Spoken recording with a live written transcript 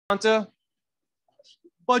Lasanta,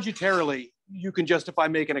 budgetarily, you can justify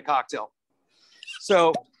making a cocktail.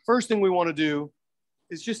 So first thing we want to do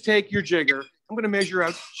is just take your jigger. I'm going to measure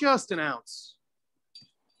out just an ounce.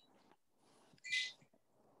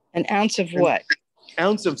 An ounce of what?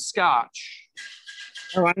 Ounce of scotch.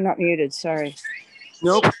 Oh, I'm not muted. Sorry.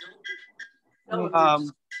 Nope.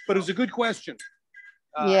 But it was a good question.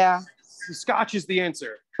 Yeah. The scotch is the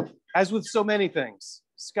answer. As with so many things,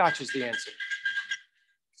 scotch is the answer.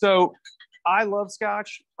 So I love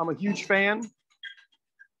scotch. I'm a huge fan.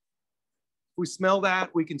 We smell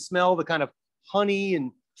that. We can smell the kind of honey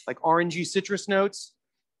and like orangey citrus notes.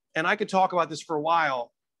 And I could talk about this for a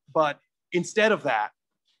while, but instead of that,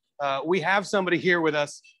 we have somebody here with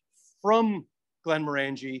us from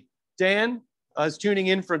Glenmorangie. Dan is tuning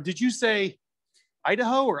in from, did you say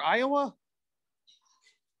Idaho or Iowa?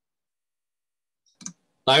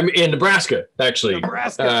 I'm in Nebraska, actually.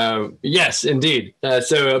 Nebraska. Yes, indeed.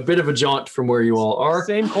 So a bit of a jaunt from where you all are.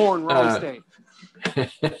 Same corn, wrong state.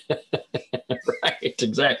 Right,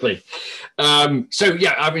 exactly. So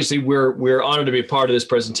yeah, obviously we're honored to be a part of this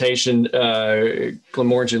presentation.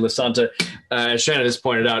 Glenmorangie Lasanta, as Shannon has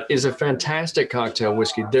pointed out, is a fantastic cocktail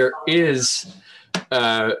whiskey. There is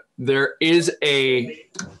a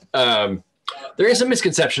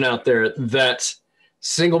misconception out there that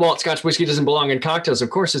single malt Scotch whiskey doesn't belong in cocktails. Of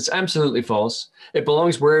course, it's absolutely false. It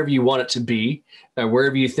belongs wherever you want it to be,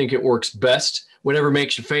 wherever you think it works best. Whatever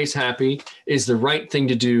makes your face happy is the right thing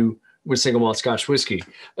to do with single malt Scotch whiskey.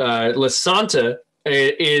 Lasanta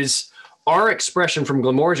is our expression from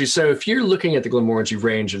Glenmorangie. So if you're looking at the Glenmorangie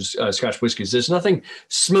range of Scotch whiskeys, there's nothing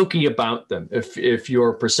smoky about them. If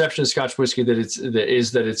your perception of Scotch whiskey that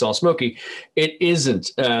it's all smoky, it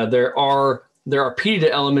isn't. There are peated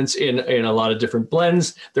elements in a lot of different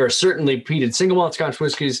blends. There are certainly peated single malt Scotch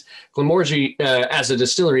whiskies. Glenmorangie, as a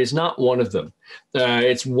distillery, is not one of them.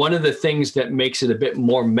 It's one of the things that makes it a bit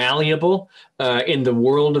more malleable in the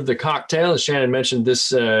world of the cocktail. As Shannon mentioned,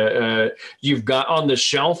 this you've got on the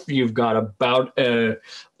shelf, you've got about a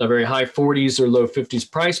very high 40s or low 50s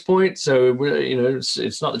price point. So,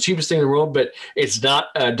 it's not the cheapest thing in the world, but it's not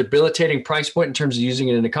a debilitating price point in terms of using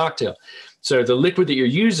it in a cocktail. So the liquid that you're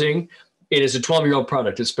using, it is a 12-year-old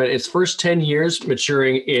product. It spent its first 10 years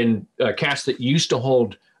maturing in casks that used to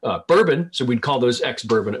hold bourbon, so we'd call those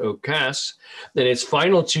ex-bourbon oak casks. Then its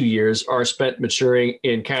final 2 years are spent maturing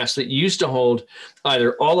in casks that used to hold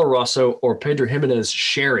either Oloroso or Pedro Jimenez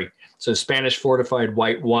sherry, so Spanish fortified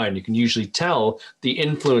white wine. You can usually tell the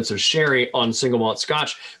influence of sherry on single malt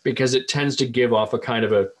Scotch because it tends to give off a kind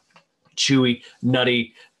of a chewy,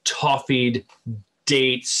 nutty, toffeed,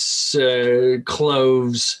 dates,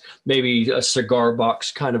 cloves, maybe a cigar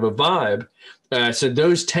box kind of a vibe. So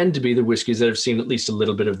those tend to be the whiskeys that have seen at least a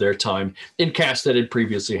little bit of their time in casks that had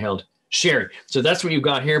previously held sherry. So that's what you've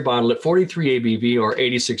got here, bottled at 43 ABV or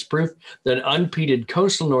 86 proof, then unpeated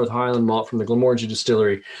coastal North Highland malt from the Glenmorangie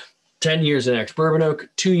Distillery. 10 years in ex-bourbon oak,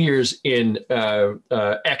 2 years in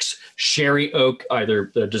ex-sherry oak,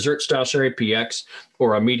 either the dessert style sherry, PX,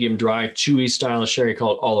 or a medium dry, chewy style of sherry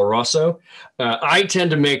called Oloroso. I tend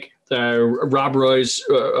to make Rob Roy's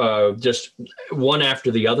just one after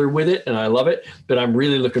the other with it, and I love it, but I'm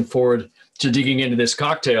really looking forward to digging into this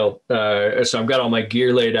cocktail. So I've got all my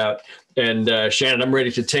gear laid out. And Shannon, I'm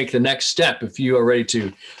ready to take the next step if you are ready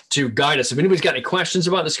to guide us. If anybody's got any questions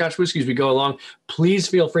about the Scotch whiskey as we go along, please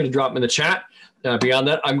feel free to drop them in the chat. Beyond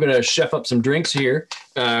that, I'm going to chef up some drinks here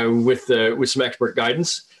with some expert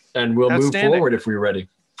guidance, and we'll move forward if we're ready.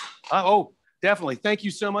 Oh, definitely. Thank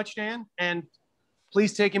you so much, Dan. And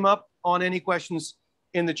please take him up on any questions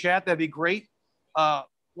in the chat. That'd be great.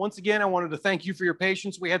 Once again, I wanted to thank you for your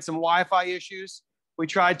patience. We had some Wi-Fi issues. We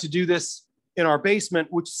tried to do this in our basement,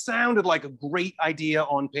 which sounded like a great idea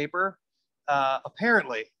on paper.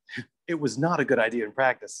 Apparently, it was not a good idea in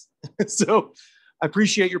practice. So I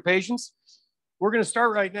appreciate your patience. We're going to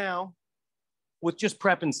start right now with just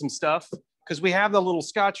prepping some stuff because we have the little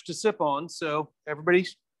scotch to sip on. So everybody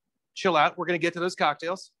chill out. We're going to get to those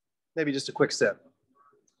cocktails. Maybe just a quick sip.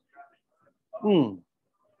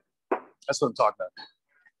 That's what I'm talking about.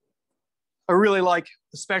 I really like,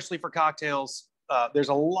 especially for cocktails, there's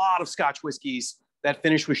a lot of Scotch whiskeys that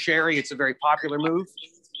finish with sherry. It's a very popular move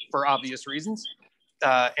for obvious reasons.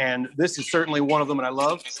 And this is certainly one of them, and I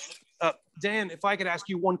love. Dan, if I could ask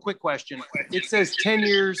you one quick question. It says 10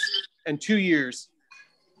 years and 2 years.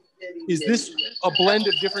 Is this a blend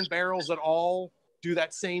of different barrels that all do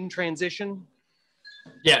that same transition?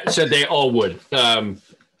 Yeah, so they all would.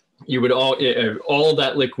 You would all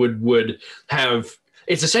that liquid would have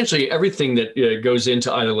It's essentially everything that goes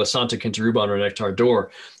into either Lasanta, Quintaruban, or Nectar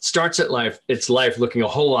d'Or starts its life looking a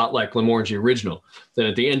whole lot like Glenmorangie Original. Then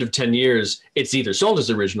at the end of 10 years, it's either sold as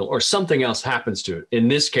original or something else happens to it. In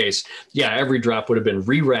this case, yeah, every drop would have been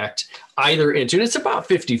re-racked either into, and it's about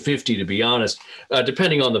 50-50 to be honest,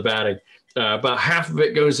 depending on the batting. About half of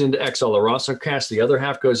it goes into ex-Oloroso cask. The other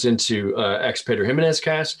half goes into ex-Pedro Jimenez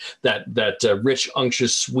cask, that rich,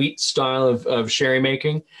 unctuous, sweet style of sherry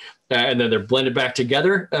making. And then they're blended back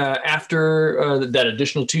together after that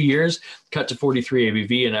additional 2 years, cut to 43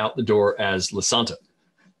 ABV and out the door as Lasanta.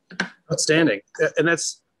 Outstanding. And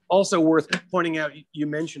that's also worth pointing out. You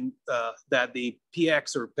mentioned that the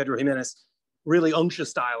PX or Pedro Jimenez, really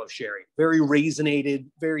unctuous style of sherry, very raisinated,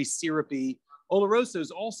 very syrupy. Oloroso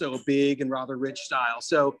is also a big and rather rich style.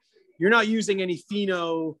 So you're not using any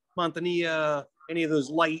Fino, Manzanilla, any of those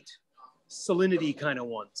light salinity kind of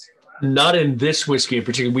ones. Not in this whiskey in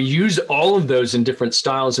particular. We use all of those in different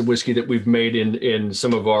styles of whiskey that we've made in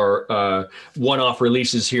some of our one-off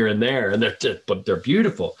releases here and there, and they're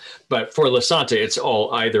beautiful. But for Lasanta, it's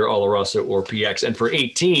all either Oloroso or PX. And for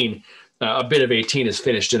 18, a bit of 18 is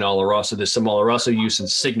finished in Oloroso. There's some Oloroso use in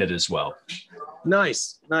Signet as well.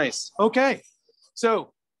 Nice, nice. Okay,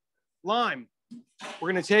 so lime.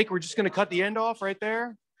 We're just going to cut the end off right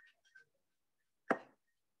there.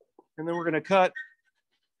 And then we're going to cut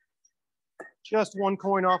just one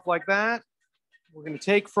coin off like that. We're going to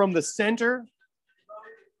take from the center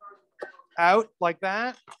out like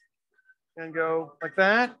that and go like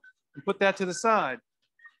that and put that to the side.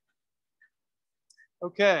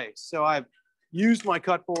 Okay, so I've used my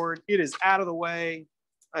cut board. It is out of the way.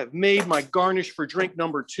 I've made my garnish for drink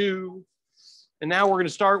number 2. And now we're going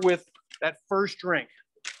to start with that first drink,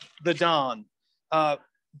 the Don.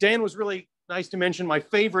 Dan was really nice to mention my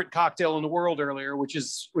favorite cocktail in the world earlier, which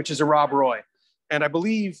is a Rob Roy. And I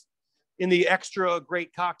believe in the extra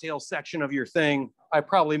great cocktail section of your thing, I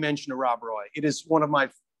probably mentioned a Rob Roy. It is one of my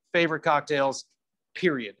favorite cocktails,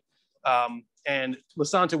 period. And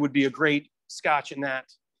Lasanta would be a great Scotch in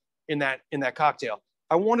that cocktail.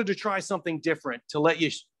 I wanted to try something different to let you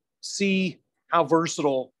see how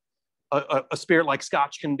versatile a spirit like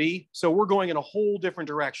Scotch can be. So we're going in a whole different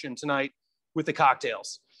direction tonight with the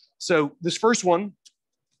cocktails. So this first one,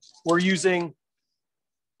 we're using,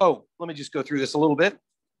 let me just go through this a little bit.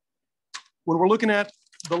 When we're looking at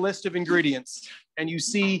the list of ingredients and you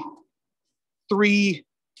see 3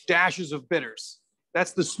 dashes of bitters,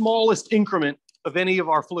 that's the smallest increment of any of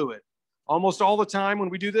our fluid. Almost all the time when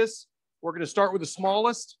we do this, we're going to start with the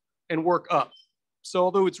smallest and work up. So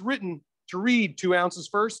although it's written to read 2 ounces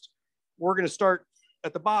first, we're going to start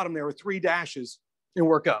at the bottom there with 3 dashes and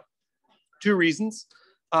work up. 2 reasons.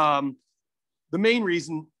 The main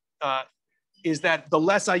reason is that the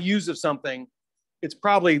less I use of something, it's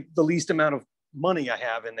probably the least amount of money I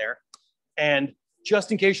have in there. And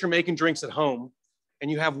just in case you're making drinks at home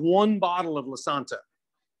and you have 1 bottle of Lasanta,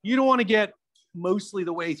 you don't want to get mostly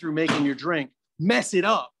the way through making your drink, mess it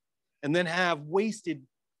up, and then have wasted,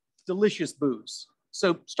 delicious booze.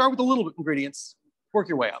 So start with a little bit of ingredients, work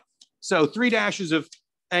your way up. So 3 dashes of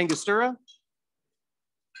Angostura.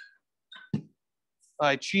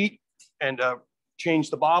 I cheat and change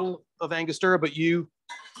the bottle of Angostura, but you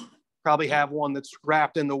probably have one that's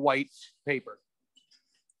wrapped in the white paper.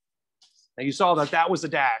 Now you saw that was a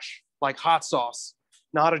dash, like hot sauce,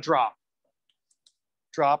 not a drop.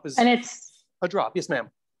 Drop is a drop. Yes, ma'am.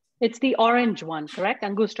 It's the orange one, correct?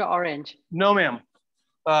 Angostura orange. No, ma'am.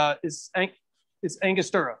 It's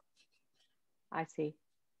Angostura. I see.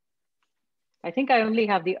 I think I only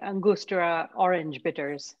have the Angostura orange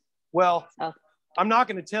bitters. Well, I'm not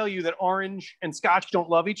going to tell you that orange and Scotch don't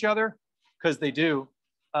love each other, because they do.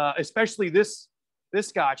 Especially this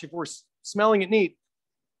Scotch. If we're smelling it neat,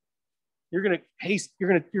 you're going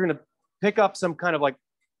to pick up some kind of like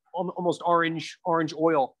almost orange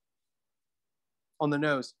oil on the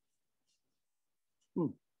nose.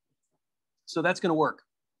 So that's going to work.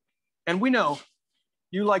 And we know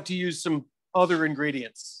you like to use some other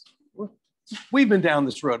ingredients. We've been down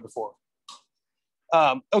this road before.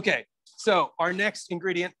 Okay, so our next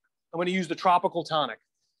ingredient, I'm going to use the tropical tonic.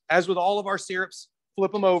 As with all of our syrups,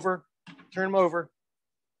 flip them over, turn them over.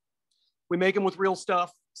 We make them with real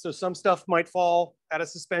stuff, so some stuff might fall out of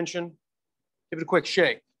suspension. Give it a quick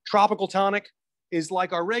shake. Tropical tonic is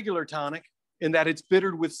like our regular tonic in that it's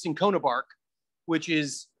bittered with cinchona bark, which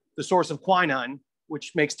is the source of quinine,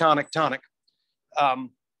 which makes tonic.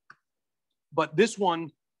 But this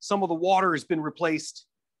one, some of the water has been replaced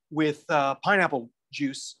with pineapple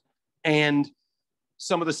juice, and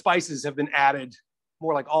some of the spices have been added,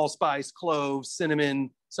 more like allspice, cloves, cinnamon,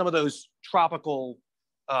 some of those tropical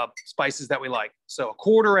spices that we like. So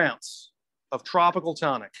 1/4 ounce of tropical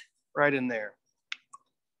tonic right in there.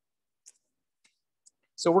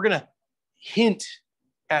 So we're gonna hint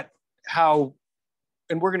at how,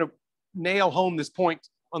 and we're gonna nail home this point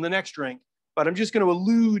on the next drink, but I'm just gonna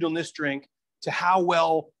allude on this drink to how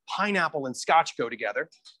well pineapple and Scotch go together.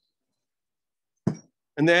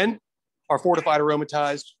 And then our fortified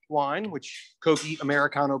aromatized wine, which Cocchi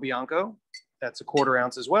Americano Bianco, that's 1/4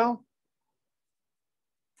 ounce as well.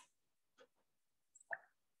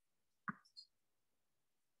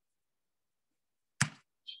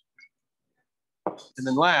 And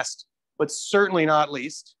then last, but certainly not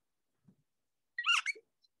least,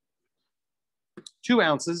 2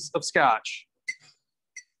 ounces of Scotch.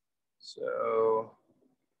 So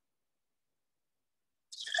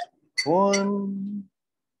 1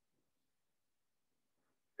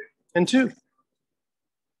 and 2.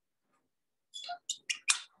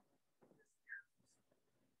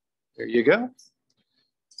 There you go.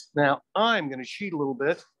 Now I'm going to cheat a little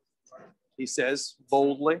bit, he says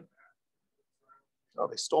boldly. Oh,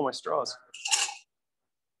 they stole my straws.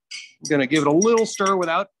 I'm going to give it a little stir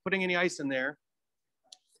without putting any ice in there.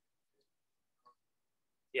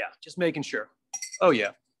 Yeah, just making sure. Oh,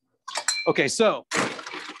 yeah. Okay, so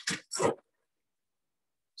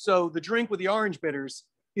the drink with the orange bitters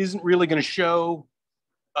isn't really going to show,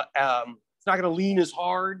 it's not going to lean as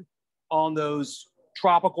hard on those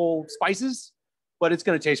tropical spices, but it's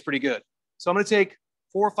going to taste pretty good. So I'm going to take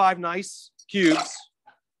 4 or 5 nice cubes.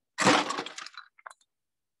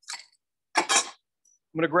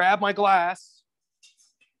 I'm going to grab my glass,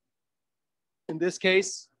 in this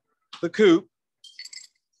case, the coupe,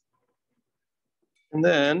 and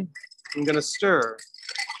then I'm going to stir.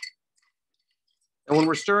 And when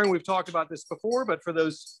we're stirring, we've talked about this before, but for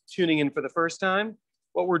those tuning in for the first time,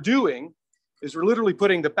 what we're doing is we're literally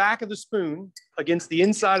putting the back of the spoon against the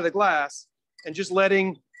inside of the glass and just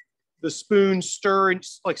letting the spoon stir and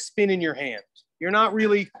like spin in your hand. You're not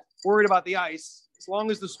really worried about the ice. As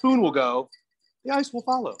long as the spoon will go, the ice will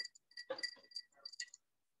follow.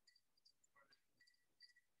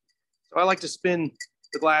 So I like to spin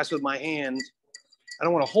the glass with my hand. I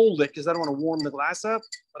don't want to hold it because I don't want to warm the glass up,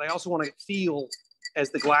 but I also want to feel as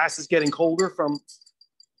the glass is getting colder from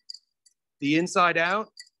the inside out.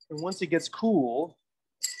 And once it gets cool,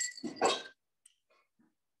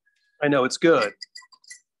 I know it's good.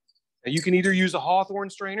 Now you can either use a Hawthorne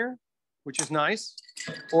strainer, which is nice,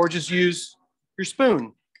 or just use your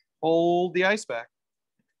spoon. Hold the ice back.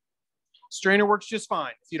 Strainer works just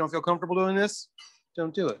fine. If you don't feel comfortable doing this,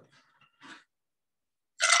 don't do it.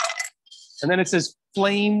 And then it says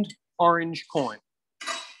flamed orange coin.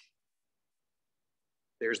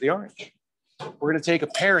 There's the orange. We're going to take a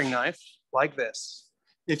paring knife like this.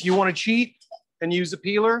 If you want to cheat and use a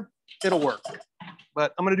peeler, it'll work.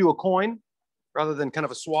 But I'm going to do a coin rather than kind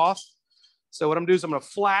of a swath. So what I'm going to do is I'm going to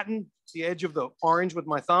flatten the edge of the orange with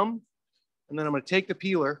my thumb. And then I'm going to take the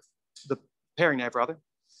peeler, the paring knife rather,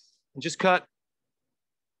 and just cut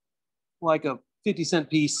like a 50-cent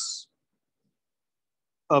piece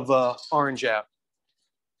of orange out.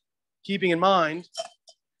 Keeping in mind,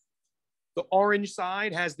 the orange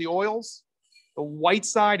side has the oils. The white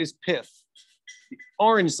side is pith. The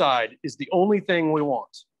orange side is the only thing we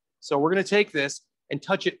want. So we're going to take this and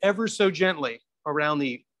touch it ever so gently around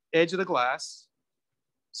the edge of the glass.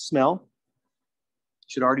 Smell.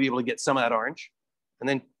 Should already be able to get some of that orange. And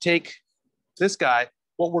then take this guy.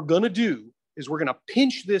 What we're going to do is we're going to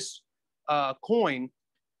pinch this coin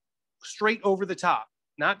straight over the top.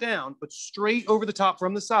 Not down, but straight over the top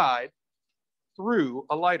from the side through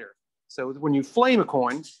a lighter. So when you flame a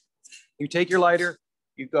coin, you take your lighter,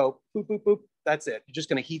 you go boop, boop, boop. That's it. You're just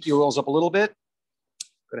going to heat the oils up a little bit.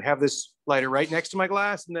 I'm going to have this lighter right next to my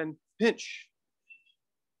glass and then pinch.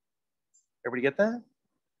 Everybody get that?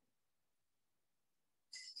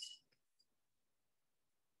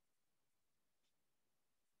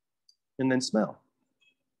 And then smell.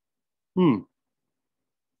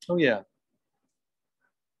 Oh, yeah.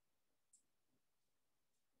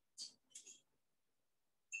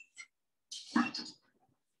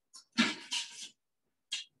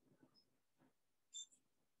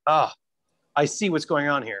 Ah, I see what's going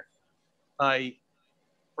on here. I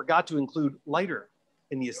forgot to include lighter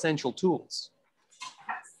in the essential tools.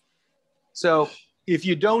 So if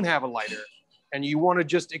you don't have a lighter and you want to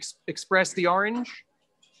just express the orange,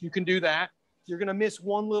 you can do that. You're going to miss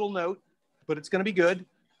one little note, but it's going to be good.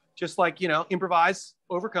 Just like, you know, improvise,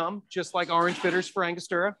 overcome, just like orange bitters for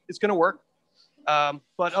Angostura. It's going to work.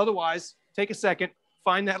 But otherwise, take a second,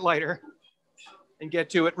 find that lighter and get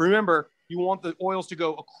to it. Remember, you want the oils to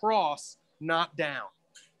go across, not down.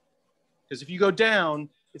 Because if you go down,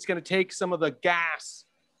 it's going to take some of the gas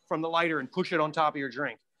from the lighter and push it on top of your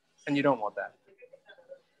drink. And you don't want that.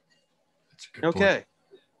 That's a good Okay. point.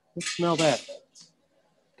 Let's smell that.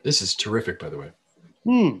 This is terrific, by the way.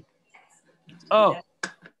 Oh,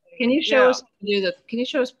 Can you show us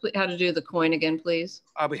how to do the coin again, please?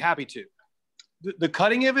 I'll be happy to. The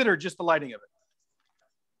cutting of it or just the lighting of it?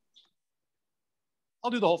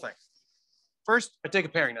 I'll do the whole thing. First, I take a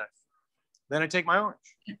paring knife. Then I take my orange.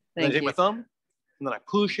 Then I take my thumb, and then I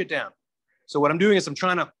push it down. So what I'm doing is I'm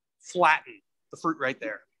trying to flatten the fruit right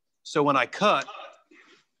there. So when I cut,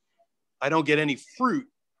 I don't get any fruit.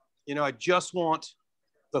 You know, I just want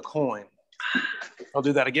the coin. I'll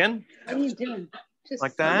do that again. What are you doing? Just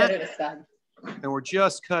like that. set it aside. And we're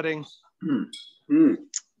just cutting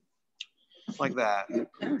like that.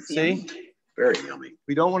 See? Very yummy.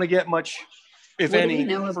 We don't want to get much, if What any, do we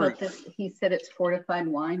know fruit. about this? He said it's fortified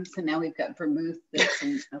wine, so now we've got vermouth. This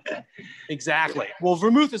and, okay. Exactly. Well,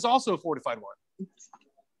 vermouth is also a fortified wine.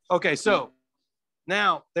 Okay, so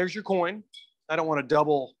now there's your coin. I don't want to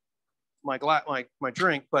double my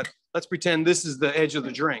drink, but let's pretend this is the edge of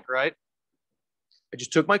the drink, right? I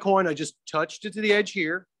just took my coin, I just touched it to the edge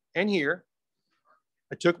here and here.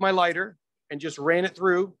 I took my lighter and just ran it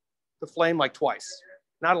through the flame like twice,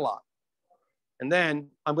 not a lot. And then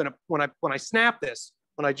I'm gonna, when I snap this,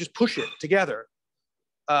 when I just push it together,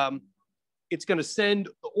 it's gonna send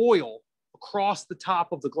the oil across the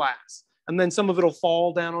top of the glass. And then some of it'll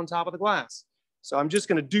fall down on top of the glass. So I'm just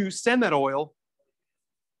gonna send that oil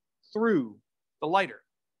through the lighter.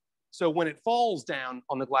 So when it falls down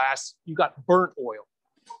on the glass, you got burnt oil.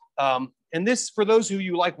 And this, for those who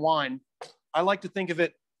you like wine, I like to think of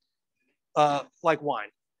it like wine.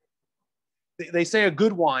 They say a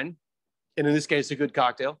good wine, and in this case, a good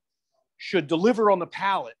cocktail, should deliver on the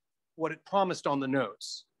palate what it promised on the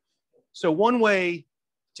nose. So one way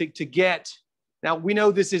to get, now we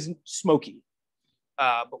know this isn't smoky,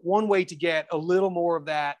 but one way to get a little more of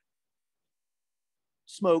that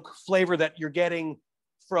smoke flavor that you're getting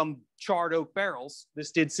from charred oak barrels,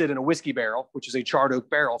 this did sit in a whiskey barrel, which is a charred oak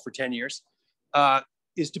barrel for 10 years,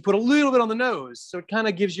 is to put a little bit on the nose. So it kind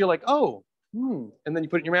of gives you like, oh, and then you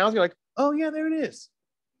put it in your mouth, you're like, oh yeah, there it is.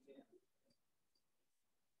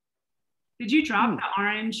 Did you drop the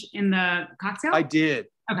orange in the cocktail? I did.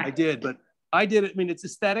 Okay. I did, but I did it. I mean, it's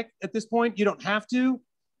aesthetic at this point. You don't have to,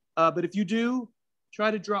 but if you do,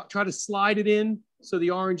 try to slide it in so the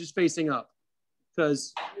orange is facing up,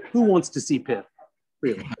 because who wants to see pith,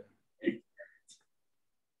 really?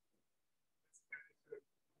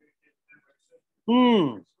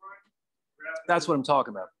 That's what I'm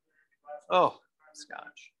talking about. Oh,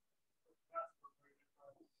 Scotch.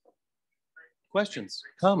 Questions,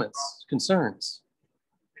 comments, concerns?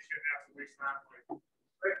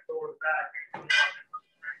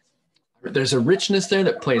 There's a richness there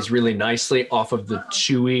that plays really nicely off of the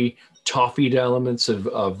chewy, toffeed elements of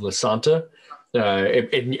Lasanta.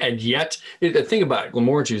 And yet, the thing about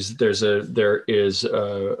Glenmorangie is there is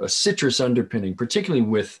a citrus underpinning, particularly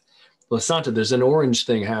with Lasanta. There's an orange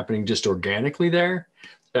thing happening just organically there.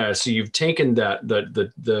 So you've taken that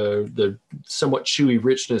the somewhat chewy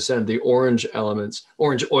richness and the orange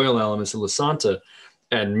oil elements of Lasanta,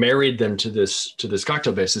 and married them to this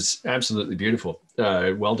cocktail base. It's absolutely beautiful.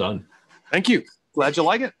 Well done. Thank you. Glad you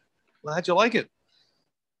like it. Glad you like it.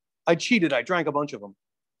 I cheated. I drank a bunch of them.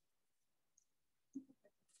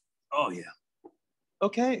 Oh yeah.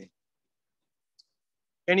 Okay.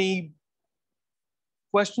 Any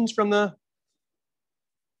questions from the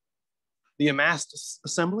amassed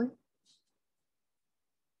assembly?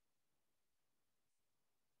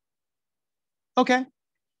 Okay.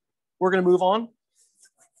 We're going to move on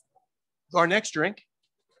to our next drink.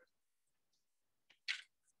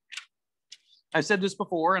 I've said this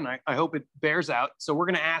before, and I hope it bears out. So we're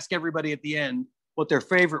going to ask everybody at the end what their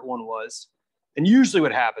favorite one was. And usually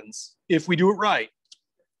what happens, if we do it right,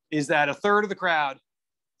 is that a third of the crowd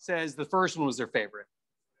says the first one was their favorite.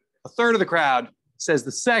 A third of the crowd says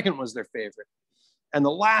the second was their favorite. And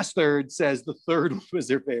the last third says the third was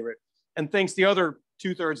their favorite, and thinks the other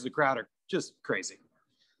 2/3 of the crowd are just crazy.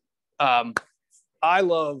 I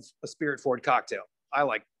love a spirit forward cocktail. I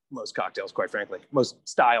like most cocktails, quite frankly, most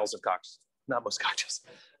styles of cocktails, not most cocktails.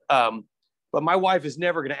 But my wife is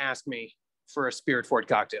never going to ask me for a spirit forward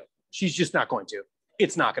cocktail. She's just not going to.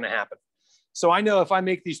 It's not going to happen. So I know if I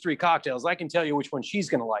make these 3 cocktails, I can tell you which one she's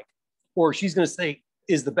going to like, or she's going to say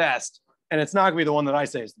is the best. And it's not going to be the one that I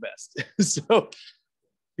say is the best. So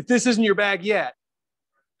if this isn't your bag yet,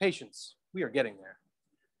 patience, we are getting there.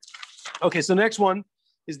 Okay, so next one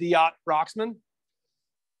is the Yacht Rocksman.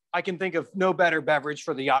 I can think of no better beverage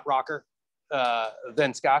for the Yacht Rocker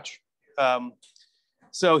than Scotch.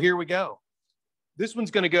 So here we go. This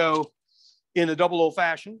one's going to go in a double old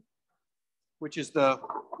fashioned, which is the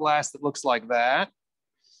glass that looks like that.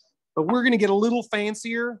 But we're going to get a little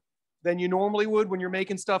fancier than you normally would when you're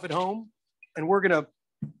making stuff at home. And we're going to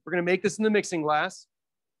make this in the mixing glass.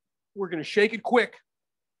 We're going to shake it quick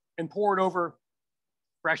and pour it over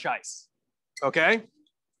fresh ice. Okay?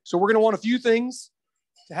 So we're going to want a few things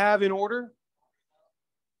to have in order.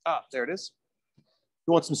 Ah, there it is.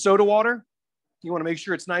 You want some soda water. You want to make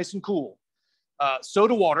sure it's nice and cool.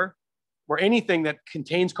 Soda water, or anything that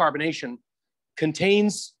contains carbonation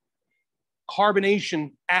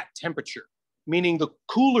at temperature, meaning the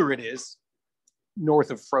cooler it is, north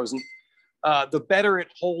of frozen, the better it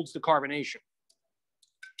holds the carbonation.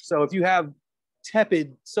 So if you have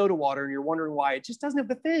tepid soda water and you're wondering why it just doesn't have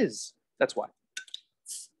the fizz, that's why.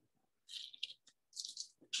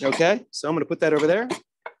 Okay, so I'm going to put that over there,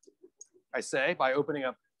 I say, by opening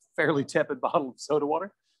a fairly tepid bottle of soda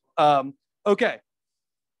water. Okay,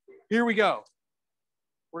 here we go.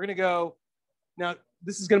 We're going to go. Now,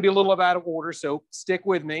 this is going to be a little out of order, so stick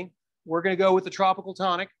with me. We're going to go with the tropical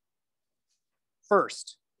tonic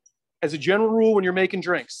first. As a general rule, when you're making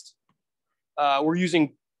drinks, we're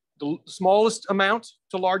using the smallest amount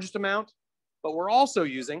to largest amount, but we're also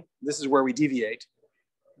using, this is where we deviate,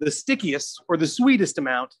 the stickiest or the sweetest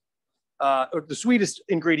amount, or the sweetest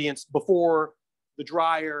ingredients before the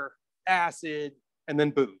drier, acid, and then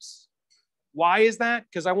booze. Why is that?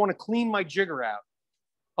 Because I want to clean my jigger out.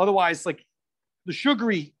 Otherwise, like the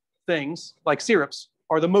sugary things, like syrups,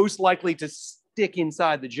 are the most likely to stick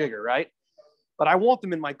inside the jigger, right? But I want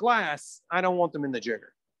them in my glass. I don't want them in the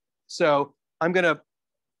jigger. So I'm going to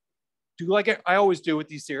do like I always do with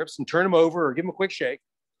these syrups and turn them over or give them a quick shake.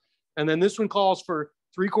 And then this one calls for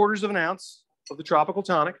 3/4 of an ounce of the tropical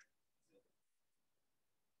tonic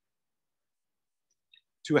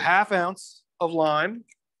to a 1/2 ounce of lime.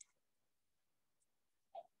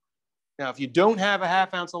 Now, if you don't have a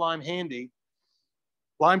 1/2 ounce of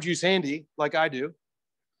lime juice handy, like I do,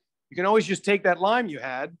 you can always just take that lime you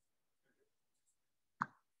had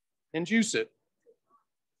and juice it.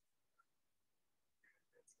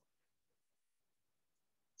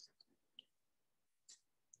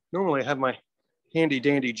 Normally I have my handy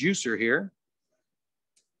dandy juicer here.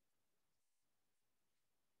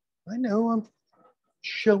 I know I'm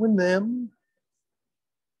showing them.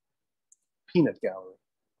 Peanut gallery.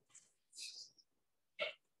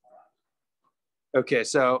 Okay,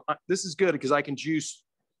 so this is good because I can juice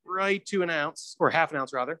right to an ounce, or 1/2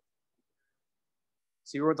 ounce rather.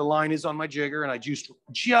 See where the line is on my jigger, and I juiced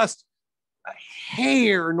just a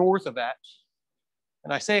hair north of that.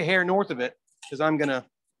 And I say a hair north of it because I'm gonna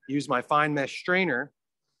use my fine mesh strainer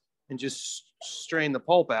and just strain the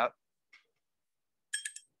pulp out.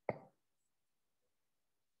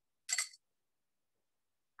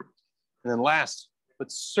 And then last,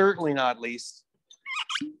 but certainly not least,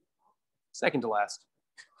 second to last,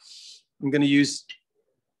 I'm going to use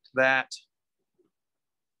that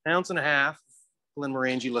 1.5 ounces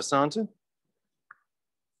Glenmorangie Lasanta.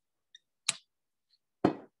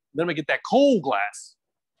 Then we get that cold glass.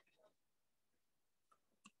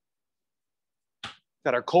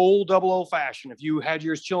 Got our cold double old fashioned. If you had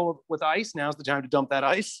yours chilling with ice, now's the time to dump that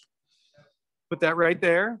ice. Put that right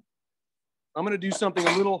there. I'm going to do something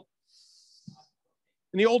a little.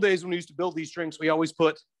 In the old days when we used to build these drinks, we always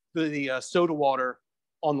put the soda water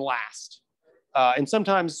on last. And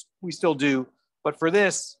sometimes we still do. But for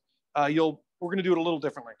this, we're going to do it a little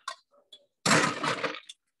differently. I'm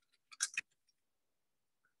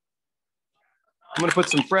going to put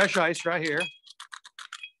some fresh ice right here.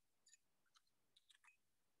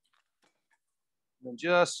 And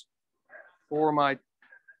just pour my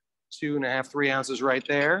 2.5, 3 ounces right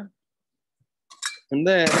there. And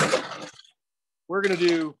then we're going to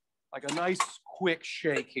do like a nice quick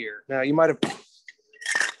shake here. Now you might have,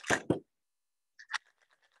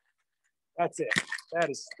 that's it.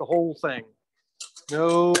 That is the whole thing.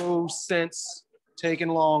 No sense taking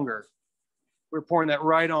longer. We're pouring that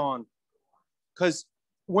right on. Because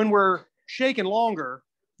when we're shaking longer,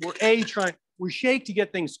 we shake to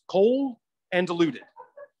get things cold and diluted.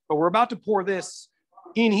 But we're about to pour this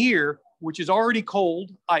in here, which is already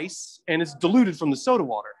cold ice, and it's diluted from the soda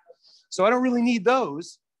water. So I don't really need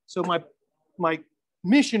those. So my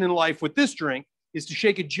mission in life with this drink is to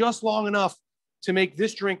shake it just long enough to make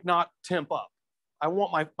this drink not temp up. I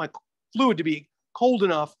want my fluid to be cold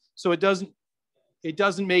enough so it doesn't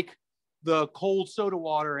make the cold soda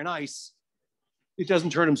water and ice, it doesn't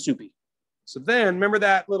turn them soupy. So then, remember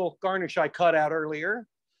that little garnish I cut out earlier?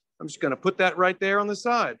 I'm just going to put that right there on the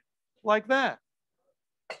side, like that.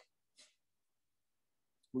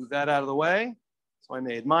 Move that out of the way. So I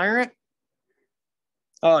may admire it.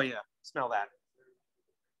 Oh yeah, smell that.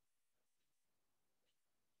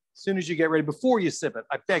 As soon as you get ready, before you sip it,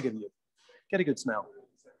 I beg of you, get a good smell.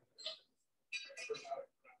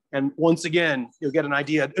 And once again, you'll get an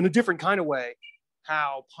idea in a different kind of way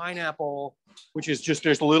how pineapple, which is just,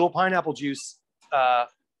 there's a little pineapple juice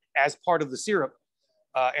as part of the syrup.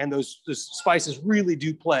 And those spices really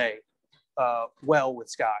do play well with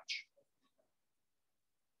Scotch.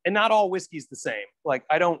 And not all whiskey's the same. Like,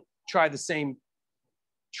 I don't try the same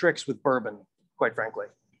tricks with bourbon, quite frankly.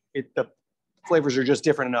 The flavors are just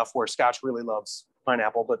different enough where Scotch really loves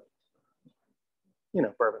pineapple, but, you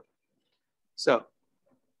know, bourbon. So,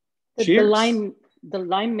 cheers. The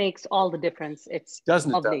lime makes all the difference. It's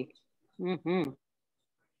Doesn't lovely. It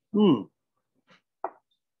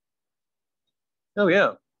Oh,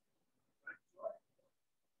 yeah.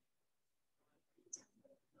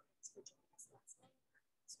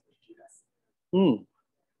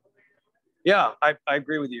 Yeah, I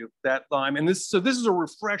agree with you. That lime. And this is a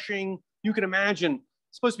refreshing, you can imagine,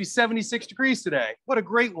 it's supposed to be 76 degrees today. What a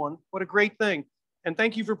great one. What a great thing. And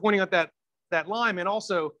thank you for pointing out that lime. And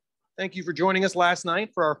also, thank you for joining us last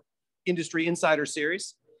night for our Industry Insider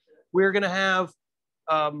series. We're going to have,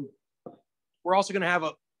 we're also going to have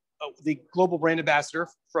the global brand ambassador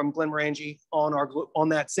from Glenmorangie on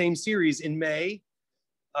that same series in May.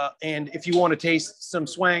 And if you want to taste some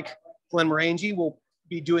swank Glenmorangie, we'll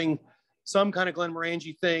be doing some kind of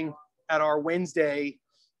Glenmorangie thing at our Wednesday,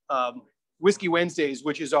 Whiskey Wednesdays,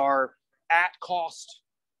 which is our at cost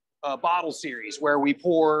bottle series, where we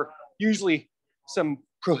pour usually some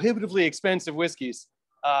prohibitively expensive whiskeys,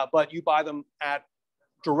 but you buy them at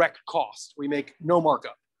direct cost. We make no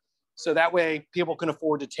markup. So that way people can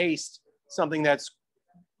afford to taste something that's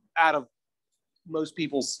out of most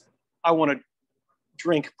people's, I want to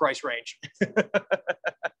drink price range.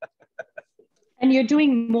 And you're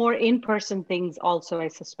doing more in-person things also, I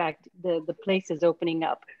suspect. The place is opening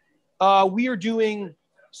up. We are doing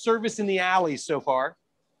service in the alley so far.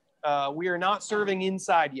 We are not serving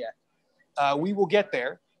inside yet. We will get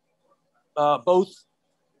there, both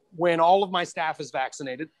when all of my staff is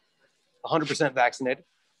vaccinated, 100% vaccinated,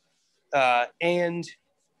 and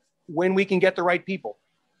when we can get the right people.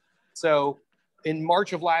 So in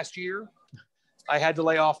March of last year, I had to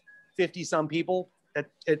lay off 50 some people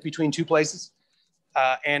at between two places.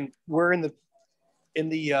 And we're in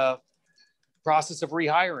the process of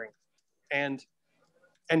rehiring and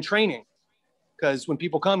training, because when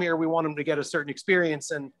people come here, we want them to get a certain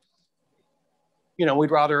experience, and you know,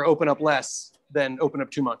 we'd rather open up less than open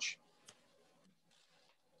up too much.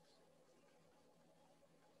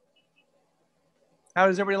 How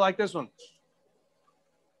does everybody like this one?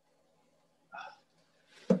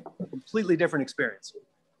 A completely different experience.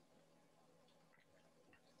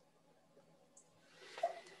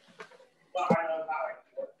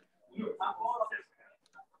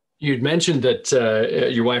 You'd mentioned that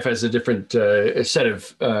your wife has a different set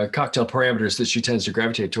of cocktail parameters that she tends to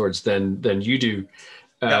gravitate towards than you do.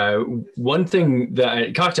 Yeah. One thing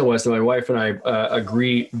that cocktail-wise that my wife and I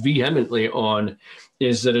agree vehemently on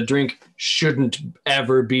is that a drink shouldn't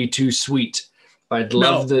ever be too sweet. I'd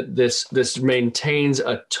love that this maintains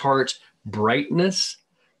a tart brightness,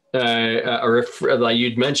 like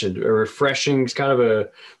you'd mentioned, a refreshing kind of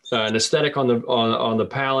an aesthetic on the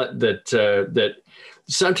palate that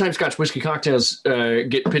sometimes Scotch whiskey cocktails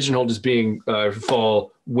get pigeonholed as being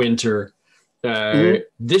fall, winter.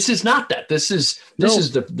 This is not that. This is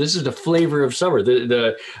the flavor of summer.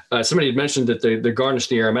 Somebody had mentioned that the garnish,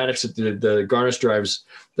 the aromatics, the garnish drives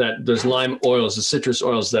that those lime oils, the citrus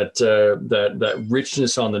oils, that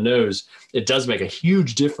richness on the nose. It does make a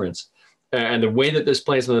huge difference. And the way that this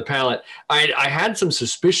plays on the palate, I had some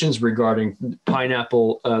suspicions regarding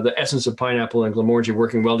pineapple, the essence of pineapple and Glenmorangie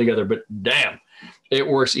working well together, but damn, it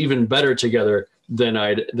works even better together than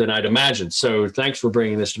I'd imagined. So thanks for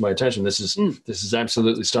bringing this to my attention. This is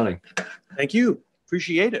absolutely stunning. Thank you.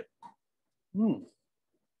 Appreciate it.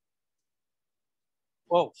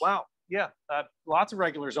 Oh, wow. Yeah. Lots of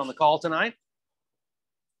regulars on the call tonight.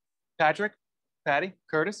 Patrick, Patty,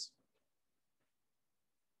 Curtis.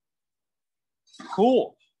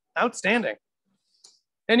 Cool. Outstanding.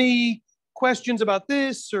 Any questions about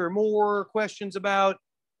this, or more questions about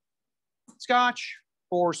Scotch,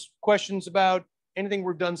 or questions about anything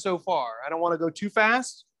we've done so far? I don't want to go too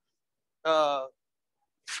fast, but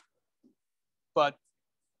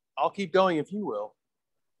I'll keep going if you will.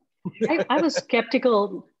 I was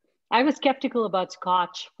skeptical. I was skeptical about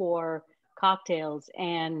Scotch for cocktails,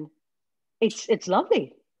 and it's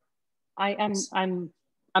lovely. I'm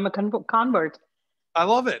a convert. I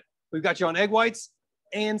love it. We've got you on egg whites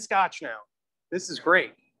and Scotch now. This is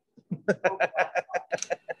great.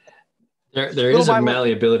 There is a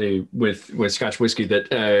malleability with Scotch whiskey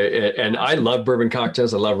that, and I love bourbon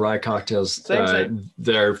cocktails. I love rye cocktails. Same.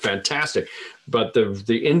 They're fantastic, but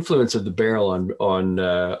the influence of the barrel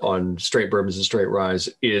on straight bourbons and straight ryes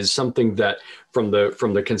is something that, from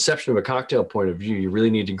the conception of a cocktail point of view, you really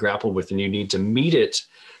need to grapple with, and you need to meet it.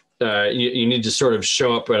 You need to sort of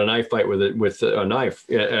show up at a knife fight with a knife,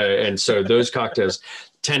 and so those cocktails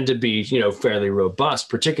tend to be, fairly robust,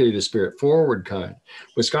 particularly the spirit forward kind.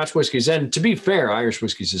 With Scotch whiskeys, and to be fair, Irish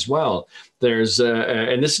whiskeys as well, there's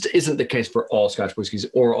and this isn't the case for all Scotch whiskeys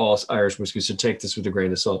or all Irish whiskeys, so take this with a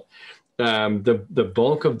grain of salt. The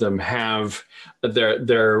bulk of them have,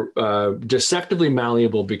 they're deceptively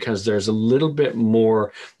malleable because there's a little bit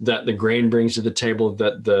more that the grain brings to the table,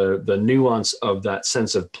 that the nuance of that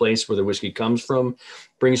sense of place where the whiskey comes from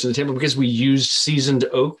brings to the table, because we use seasoned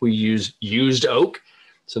oak, we use used oak.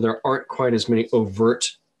 So there aren't quite as many overt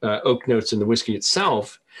oak notes in the whiskey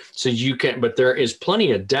itself. So you can, but there is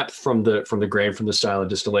plenty of depth from the grain, from the style of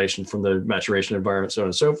distillation, from the maturation environment, so on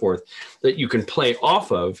and so forth, that you can play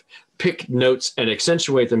off of, pick notes and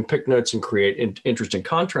accentuate them, pick notes and create interesting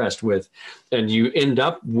contrast with, and you end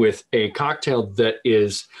up with a cocktail that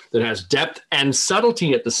has depth and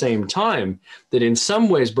subtlety at the same time. That in some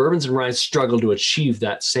ways, bourbons and ryes struggle to achieve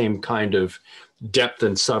that same kind of depth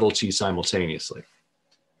and subtlety simultaneously.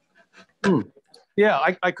 Yeah,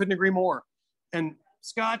 I couldn't agree more. And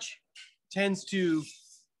Scotch tends to,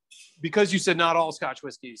 because you said not all Scotch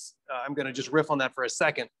whiskeys, I'm going to just riff on that for a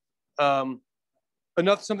second.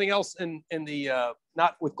 Something else in the,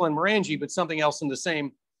 not with Glenmorangie, but something else in the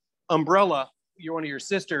same umbrella, one of your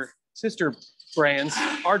sister brands,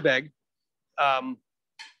 Ardbeg,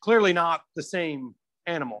 clearly not the same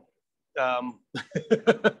animal. An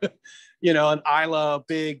Isla,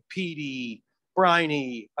 big, peaty,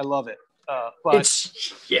 briny, I love it.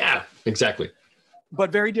 Yeah, exactly.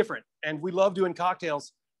 But very different. And we love doing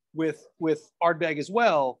cocktails with Ardbeg as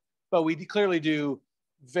well, but we clearly do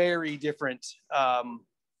very different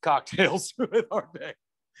cocktails with Ardbeg.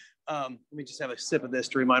 Let me just have a sip of this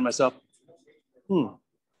to remind myself.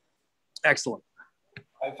 Excellent.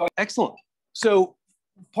 Excellent. So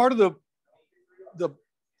part of the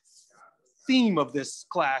theme of this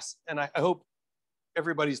class, and I hope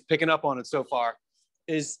everybody's picking up on it so far,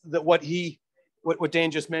 is that what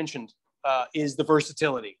Dan just mentioned is the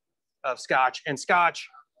versatility of Scotch. And Scotch,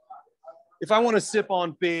 if I want to sip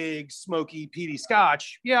on big, smoky, peaty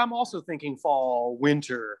Scotch, yeah, I'm also thinking fall,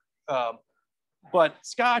 winter. But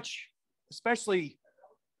Scotch, especially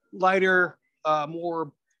lighter,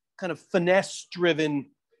 more kind of finesse-driven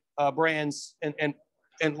brands,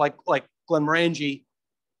 and like Glenmorangie,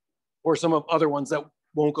 or some of other ones that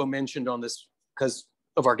won't go mentioned on this because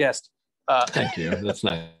of our guest. Thank you. That's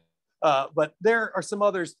nice. But there are some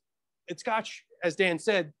others. Scotch, as Dan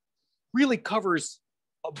said, really covers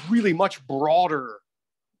a really much broader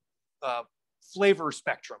flavor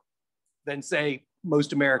spectrum than, say,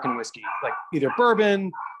 most American whiskey, like either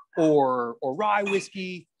bourbon or rye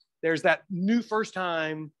whiskey. There's that new first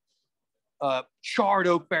time charred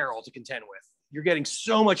oak barrel to contend with. You're getting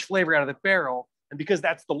so much flavor out of the barrel. And because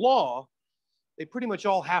that's the law, they pretty much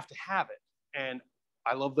all have to have it. And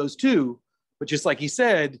I love those too. But just like he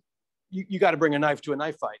said, you got to bring a knife to a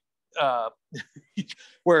knife fight.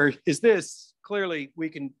 Where is this? Clearly, we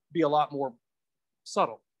can be a lot more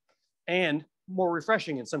subtle and more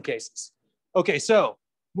refreshing in some cases. Okay, so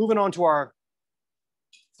moving on to our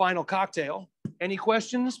final cocktail. Any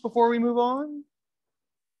questions before we move on?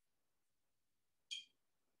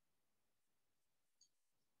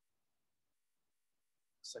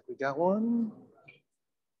 Looks like we got one.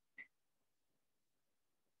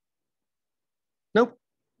 Nope,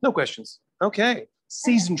 no questions. Okay,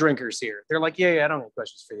 seasoned drinkers here. They're like, yeah, I don't have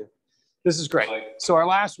questions for you. This is great. So our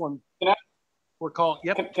last one, we're calling,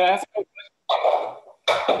 yep. Can I ask a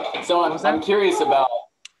question? So I'm curious about,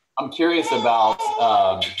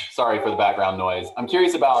 sorry for the background noise. I'm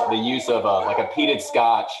curious about the use of like a peated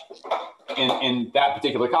Scotch in that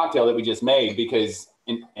particular cocktail that we just made, because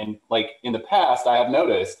in the past, I have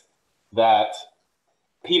noticed that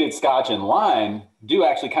peated Scotch and lime do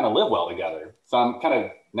actually kind of live well together. So I'm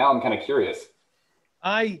kind of curious.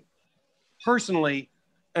 I personally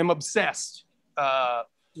am obsessed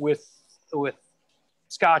with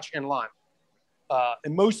Scotch and lime,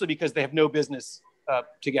 and mostly because they have no business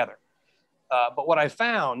together. But what I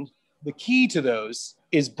found, the key to those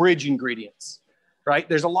is bridge ingredients, right?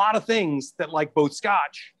 There's a lot of things that like both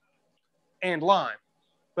Scotch and lime,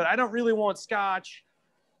 but I don't really want Scotch,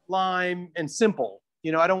 lime, and simple.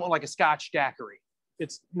 I don't want like a Scotch daiquiri.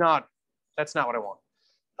 That's not what I want.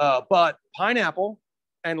 But pineapple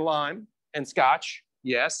and lime and Scotch,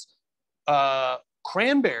 yes.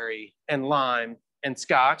 Cranberry and lime and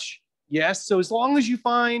Scotch, yes. So as long as you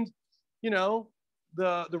find, the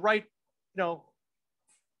right,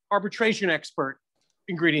 arbitration expert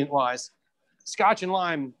ingredient wise, Scotch and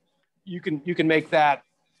lime, you can make that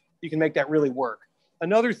really work.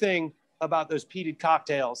 Another thing about those peated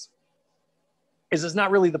cocktails is it's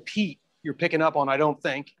not really the peat you're picking up on, I don't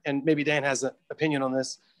think, and maybe Dan has an opinion on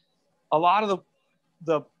this. A lot of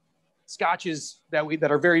the Scotches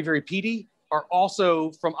that are very, very peaty are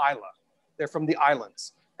also from Islay. They're from the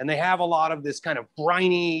islands, and they have a lot of this kind of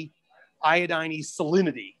briny, iodine-y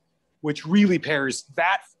salinity, which really pairs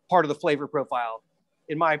that part of the flavor profile,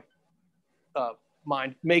 in my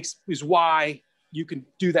mind, is why you can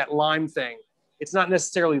do that lime thing. It's not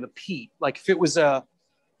necessarily the peat. Like if it was a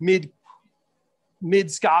mid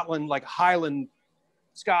Scotland, like Highland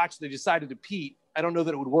Scotch, they decided to peat, I don't know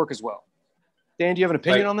that it would work as well. Dan, do you have an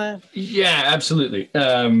opinion on that? Yeah, absolutely.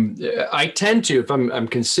 I tend to, if I'm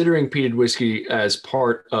considering peated whiskey as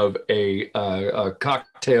part of a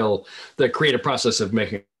cocktail, the creative process of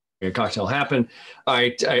making a cocktail happen,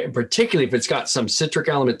 I particularly if it's got some citric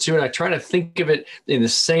element to it, I try to think of it in the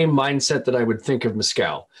same mindset that I would think of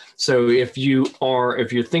mezcal. So if you're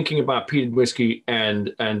thinking about peated whiskey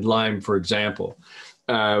and lime, for example,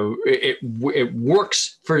 it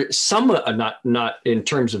works for some, not in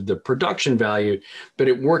terms of the production value, but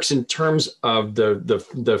it works in terms of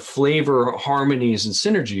the flavor harmonies and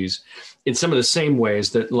synergies in some of the same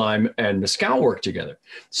ways that lime and mezcal work together.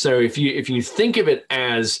 So if you think of it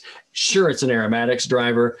as, sure, it's an aromatics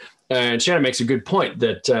driver, and Shannon makes a good point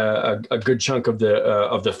that a good chunk of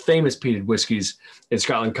the famous peated whiskeys in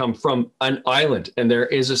Scotland come from an island, and there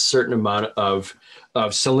is a certain amount of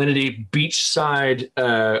salinity, beachside,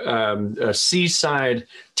 seaside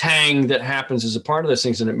tang that happens as a part of those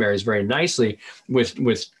things, and it marries very nicely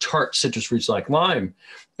with tart citrus fruits like lime.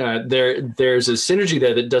 There's a synergy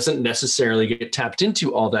there that doesn't necessarily get tapped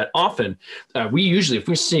into all that often. We usually, if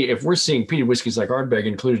we're seeing peated whiskeys like Ardbeg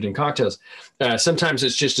included in cocktails, sometimes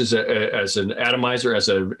it's just as an atomizer, as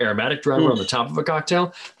an aromatic driver on the top of a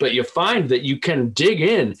cocktail. But you find that you can dig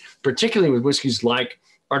in, particularly with whiskeys like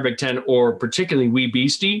Ardbeg 10 or particularly Wee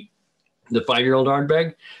Beastie, the 5-year-old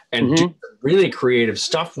Ardbeg, and do really creative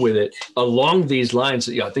stuff with it along these lines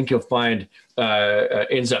that I think you'll find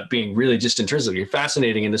ends up being really just intrinsically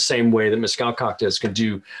fascinating in the same way that mezcal cocktails can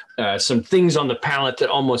do some things on the palate that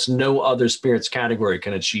almost no other spirits category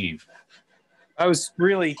can achieve. I was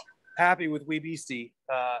really happy with Wee Beastie,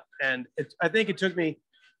 and I think it took me,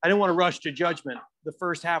 I didn't want to rush to judgment the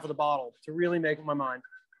first half of the bottle to really make up my mind.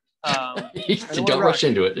 You don't rush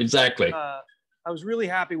into it, exactly. I was really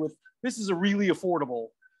happy with, this is a really affordable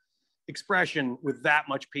expression with that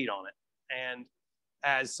much peat on it. And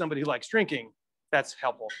as somebody who likes drinking, that's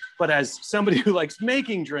helpful. But as somebody who likes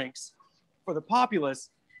making drinks for the populace,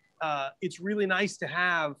 it's really nice to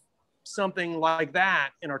have something like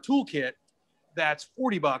that in our toolkit that's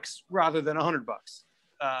 $40 rather than $100.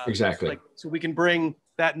 Exactly. So we can bring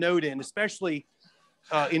that note in, especially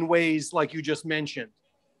in ways like you just mentioned.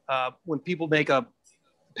 When people make a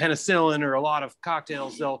penicillin or a lot of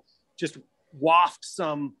cocktails, they'll just waft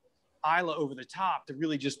some Islay over the top to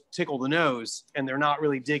really just tickle the nose, and they're not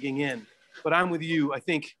really digging in. But I'm with you. I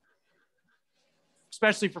think,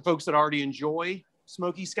 especially for folks that already enjoy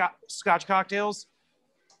smoky Scotch cocktails,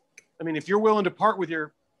 I mean, if you're willing to part with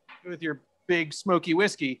your big smoky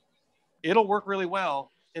whiskey, it'll work really well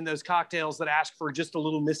in those cocktails that ask for just a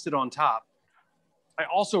little misted on top. I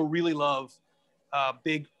also really love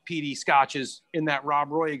big peaty scotches in that Rob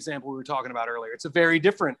Roy example we were talking about earlier. It's a very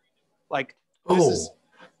different,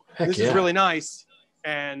 this is really nice.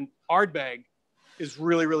 And Ardbeg is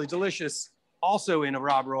really, really delicious. Also in a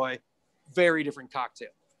Rob Roy, very different cocktail.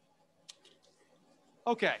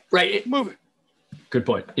 Okay. Right. Moving. Good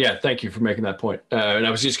point. Yeah, thank you for making that point. And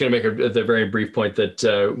I was just going to make the very brief point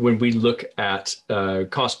that when we look at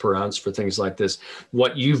cost per ounce for things like this,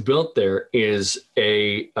 what you've built there is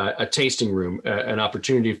a tasting room, an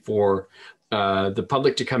opportunity for the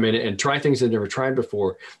public to come in and try things they've never tried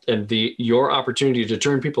before. And your opportunity to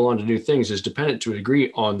turn people on to new things is dependent to a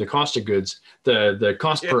degree on the cost of goods, the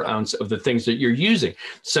cost per ounce of the things that you're using,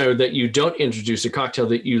 so that you don't introduce a cocktail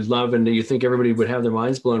that you love and that you think everybody would have their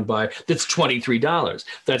minds blown by that's $23.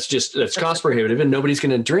 That's cost prohibitive and nobody's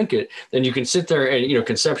going to drink it. Then you can sit there and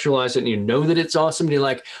conceptualize it, and you know that it's awesome, and you're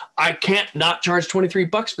like, I can't not charge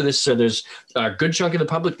 $23 for this. So there's a good chunk of the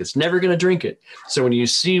public that's never going to drink it. So when you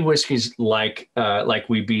see whiskeys like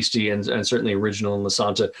Wee Beastie and certainly Original and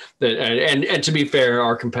Lasanta, and to be fair,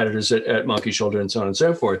 our competitors at Monkey Shoulder and so on and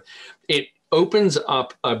so forth, opens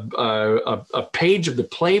up a page of the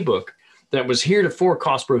playbook that was heretofore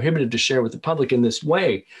cost prohibitive to share with the public in this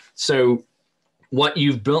way. So what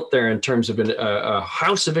you've built there in terms of a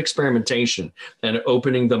house of experimentation and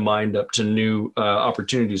opening the mind up to new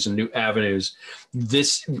opportunities and new avenues,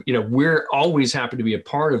 this, you know, we're always happy to be a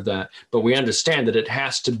part of that, but we understand that it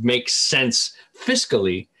has to make sense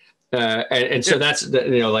fiscally. And so that's,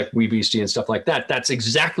 you know, like We Beastie and stuff like that. That's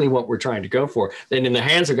exactly what we're trying to go for. And in the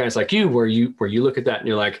hands of guys like you, where you look at that and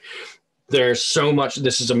you're like, there's so much,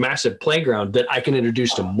 this is a massive playground that I can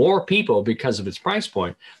introduce to more people because of its price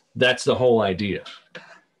point. That's the whole idea.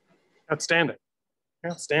 Outstanding.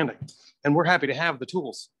 Outstanding. And we're happy to have the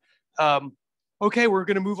tools. Okay, we're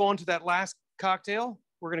going to move on to that last cocktail.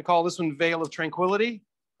 We're going to call this one Veil of Tranquility.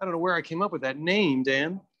 I don't know where I came up with that name,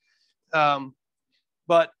 Dan. But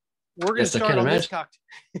we're going to start on this cocktail.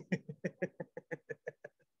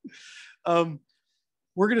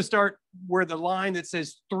 We're going to start where the line that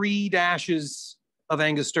says 3 dashes of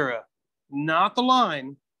Angostura, not the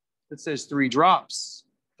line that says 3 drops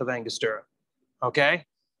of Angostura. Okay.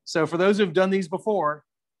 So for those who've done these before,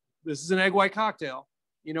 this is an egg white cocktail.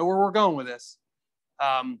 You know where we're going with this.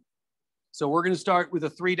 So we're going to start with the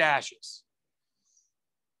 3 dashes.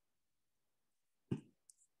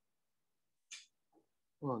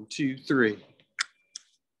 One, two, three.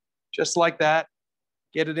 Just like that.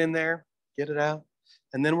 Get it in there, get it out.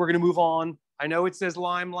 And then we're going to move on. I know it says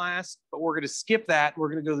lime last, but we're going to skip that. We're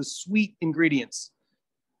going to go to the sweet ingredients.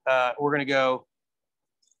 We're going to go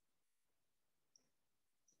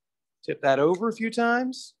tip that over a few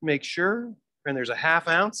times, make sure. And there's a 1/2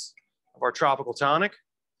 ounce of our tropical tonic.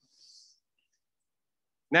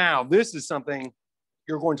 Now, this is something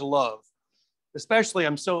you're going to love. Especially,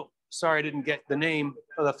 I'm so sorry I didn't get the name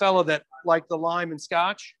of the fellow that liked the lime and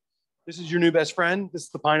scotch. This is your new best friend. This is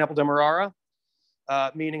the pineapple demerara,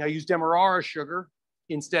 meaning I use demerara sugar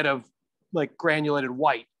instead of like granulated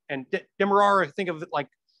white. And demerara, think of it like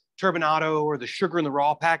turbinado or the sugar in the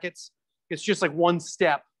raw packets. It's just like one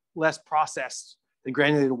step less processed than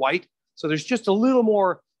granulated white. So there's just a little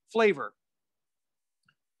more flavor.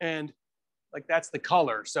 And like that's the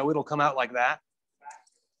color. So it'll come out like that.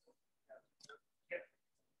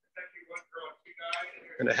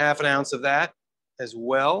 And a 1/2 ounce of that as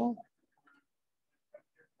well.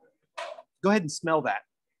 Go ahead and smell that.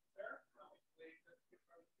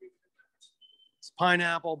 It's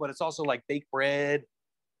pineapple, but it's also like baked bread.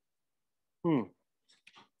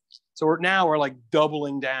 So we're like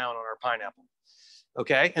doubling down on our pineapple.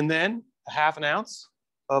 Okay, and then a 1/2 ounce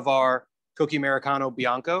of our Cocchi Americano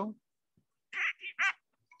Bianco.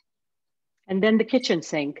 And then the kitchen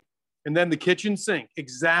sink. And then the kitchen sink,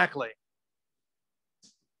 exactly.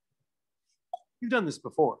 You've done this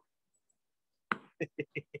before.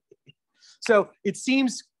 So it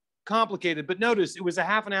seems complicated, but notice it was a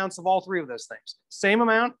 1/2 ounce of all 3 of those things. Same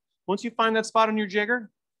amount. Once you find that spot on your jigger,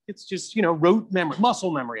 it's just, you know, rote memory, muscle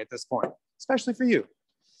memory at this point, especially for you.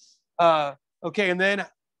 Okay, and then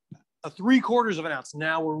a 3/4 of an ounce.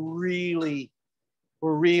 Now we're really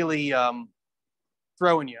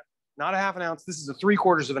throwing you. Not a 1/2 ounce. This is a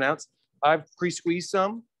 3/4 of an ounce. I've pre-squeezed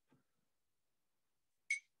some.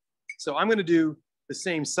 So I'm going to do the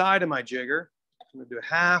same side of my jigger. I'm going to do a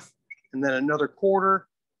 1/2 and then another 1/4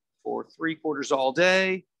 for 3/4 all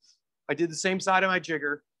day. I did the same side of my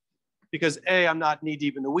jigger because A, I'm not knee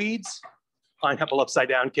deep in the weeds. Pineapple upside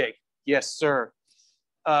down cake. Yes, sir.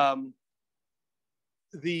 I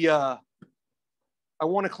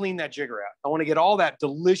want to clean that jigger out. I want to get all that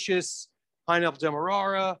delicious pineapple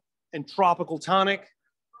demerara and tropical tonic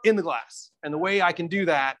in the glass. And the way I can do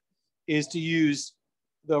that is to use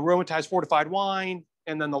the aromatized fortified wine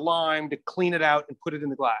and then the lime to clean it out and put it in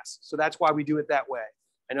the glass. So that's why we do it that way.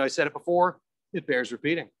 I know I said it before, it bears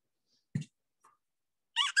repeating.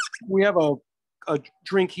 We have a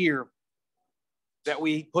drink here that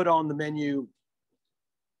we put on the menu,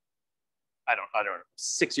 I don't know,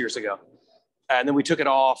 6 years ago. And then we took it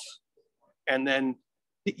off. And then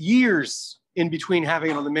years in between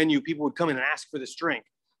having it on the menu, people would come in and ask for this drink.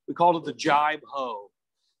 We called it the Jibe Ho.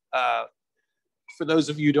 For those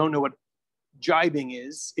of you who don't know what jibing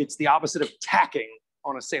is, it's the opposite of tacking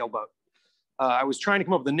on a sailboat. I was trying to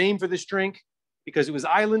come up with a name for this drink because it was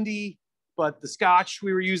islandy, but the scotch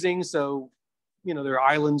we were using, so, you know, there are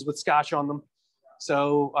islands with scotch on them.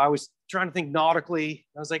 So I was trying to think nautically.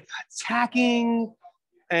 I was like, tacking.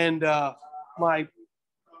 And my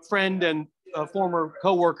friend and former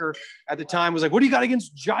coworker at the time was like, what do you got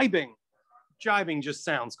against jibing? Jibing just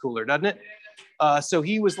sounds cooler, doesn't it? So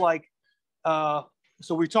he was like,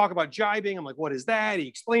 so we talk about jibing. I'm like, what is that? He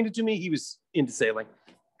explained it to me. He was into sailing.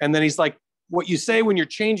 And then he's like, what you say when you're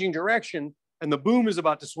changing direction and the boom is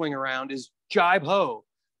about to swing around is jibe ho,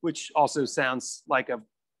 which also sounds like a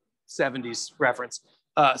 70s reference.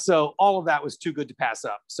 So all of that was too good to pass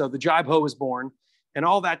up. So the jibe ho was born, and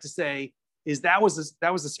all that to say is that was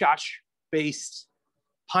a Scotch-based,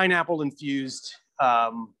 pineapple-infused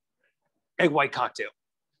egg white cocktail,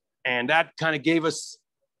 and that kind of gave us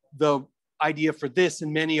the idea for this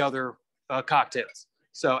and many other cocktails.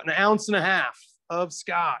 So 1.5 ounces of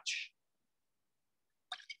Scotch,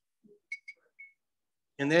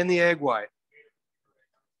 and then the egg white.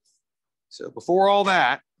 So before all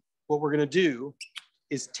that, what we're going to do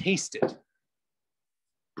is taste it.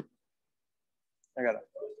 I got a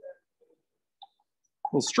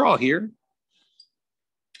little straw here.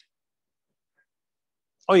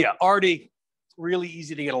 Oh yeah, already really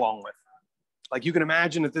easy to get along with. Like you can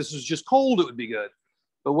imagine if this was just cold, it would be good.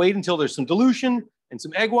 But wait until there's some dilution and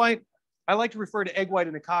some egg white. I like to refer to egg white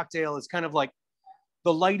in a cocktail as kind of like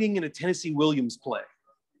the lighting in a Tennessee Williams play.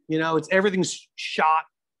 You know, everything's shot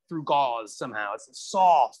through gauze somehow. It's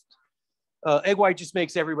soft. Egg white just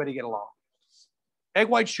makes everybody get along. Egg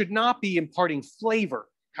white should not be imparting flavor,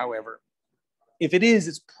 however. If it is,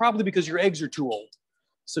 it's probably because your eggs are too old.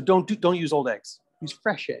 So don't use old eggs. Use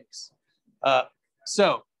fresh eggs.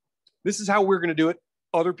 So this is how we're going to do it.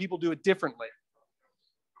 Other people do it differently.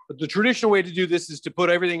 But the traditional way to do this is to put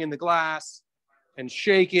everything in the glass and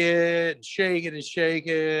shake it, and shake it, and shake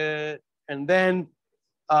it. And then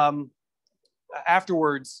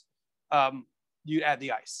afterwards, you add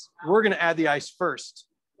the ice. We're going to add the ice first.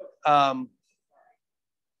 And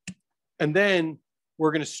then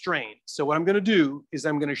we're going to strain. So what I'm going to do is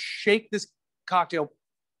I'm going to shake this cocktail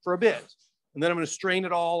for a bit. And then I'm going to strain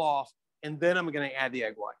it all off. And then I'm going to add the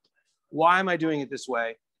egg white. Why am I doing it this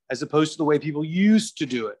way as opposed to the way people used to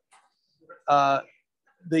do it?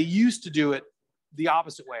 They used to do it the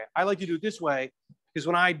opposite way. I like to do it this way because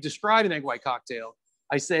when I describe an egg white cocktail,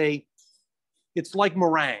 I say it's like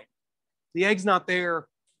meringue. The egg's not there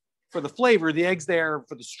for the flavor. The egg's there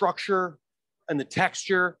for the structure and the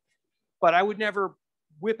texture. But I would never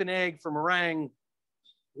whip an egg for meringue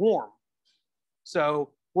warm.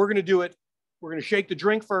 So we're going to do it. We're going to shake the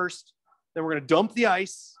drink first. Then we're going to dump the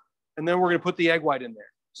ice. And then we're going to put the egg white in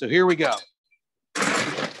there. So here we go.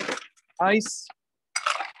 Ice.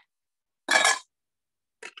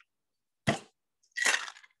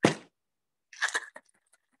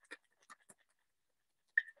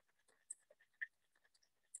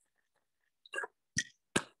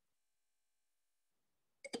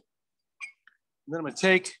 And then I'm going to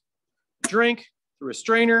take the drink through a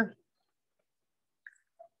strainer.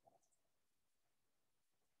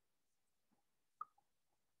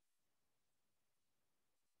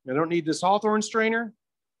 I don't need this Hawthorne strainer.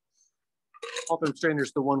 Hawthorne strainer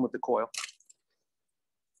is the one with the coil.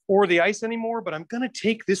 Or the ice anymore, but I'm going to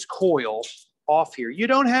take this coil off here. You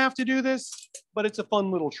don't have to do this, but it's a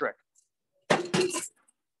fun little trick. I'm going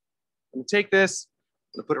to take this,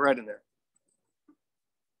 I'm going to put it right in there.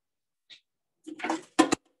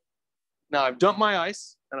 Now I've dumped my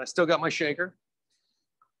ice and I still got my shaker.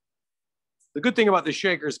 The good thing about this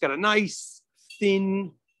shaker is it's got a nice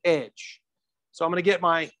thin edge. So I'm going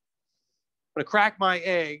to crack my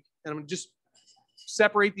egg and I'm going to just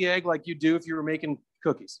separate the egg like you do if you were making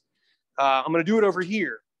cookies. I'm going to do it over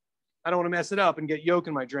here. I don't want to mess it up and get yolk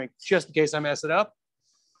in my drink just in case I mess it up,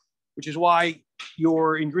 which is why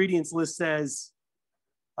your ingredients list says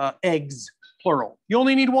eggs, plural. You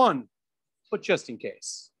only need one, but just in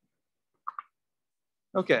case.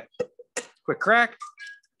 Okay, quick crack.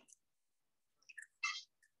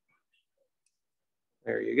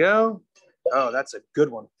 There you go. Oh, that's a good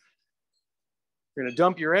one. You're gonna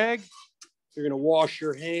dump your egg. You're gonna wash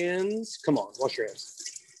your hands. Come on, wash your hands.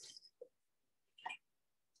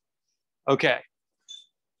 Okay,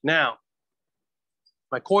 now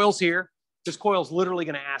my coil's here. This coil's literally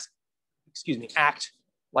gonna act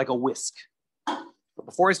like a whisk. But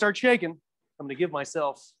before I start shaking, I'm gonna give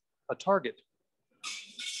myself a target.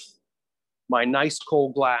 My nice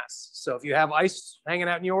cold glass. So if you have ice hanging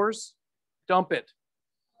out in yours, dump it.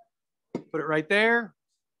 Put it right there.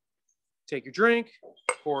 Take your drink,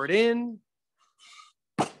 pour it in.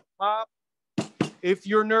 Pop. If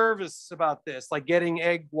you're nervous about this, like getting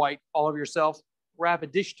egg white all over yourself, wrap a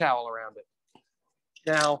dish towel around it.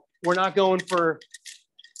 Now, we're not going for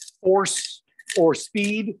force or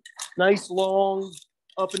speed. Nice, long,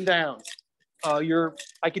 up and down.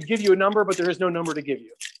 I could give you a number, but there is no number to give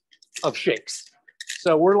you of shakes.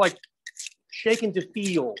 So we're like shaking to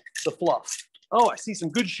feel the fluff. Oh, I see some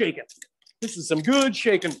good shaking. This is some good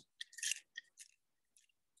shaking.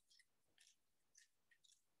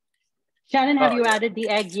 Shannon, have you added the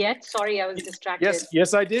egg yet? Sorry, I was distracted.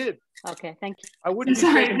 Yes, I did. Okay, thank you. I wouldn't be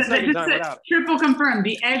Sorry, taking second time without it. triple confirm.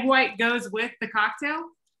 The egg white goes with the cocktail?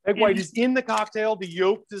 Egg white is in the cocktail. The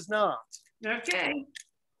yolk does not. Okay.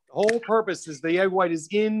 The whole purpose is the egg white is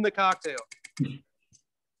in the cocktail. And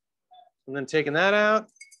then taking that out.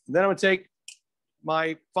 And then I'm going to take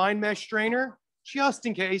my fine mesh strainer, just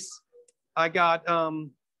in case I got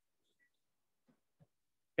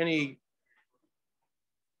any,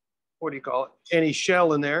 what do you call it? Any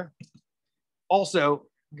shell in there. Also,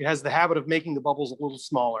 it has the habit of making the bubbles a little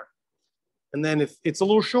smaller. And then if it's a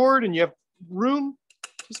little short and you have room,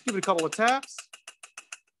 just give it a couple of taps.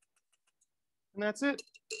 And that's it.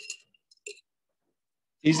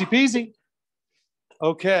 Easy peasy.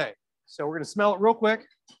 Okay, so we're gonna smell it real quick.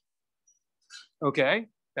 Okay,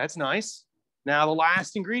 that's nice. Now the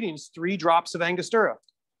last ingredient is 3 drops of Angostura.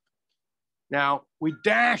 Now we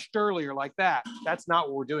dashed earlier like that. That's not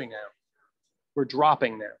what we're doing now. We're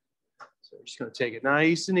dropping now. So we're just gonna take it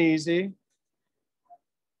nice and easy.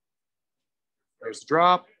 There's the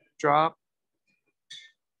drop, drop,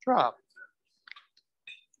 drop.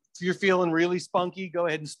 If you're feeling really spunky, go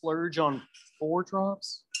ahead and splurge on 4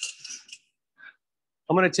 drops.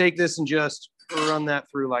 I'm gonna take this and just run that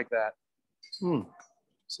through like that.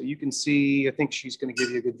 So you can see, I think she's gonna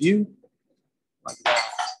give you a good view. Like that.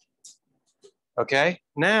 Okay,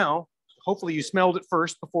 now, hopefully you smelled it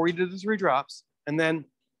first before you did the 3 drops, and then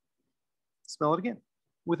smell it again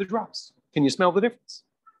with the drops. Can you smell the difference?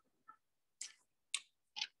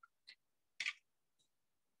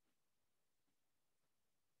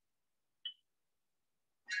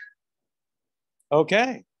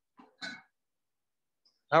 Okay.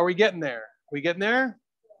 How are we getting there? We getting there?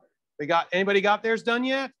 We got, anybody got theirs done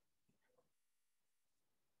yet?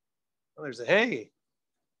 Oh, there's a hey.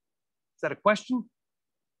 Is that a question?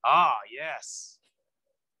 Ah, yes.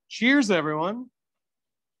 Cheers, everyone.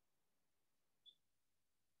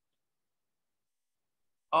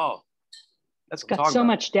 Oh, that's what I'm Got talking so about.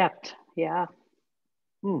 much depth. Yeah.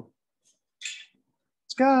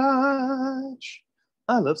 Scotch.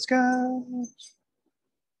 I love Scotch.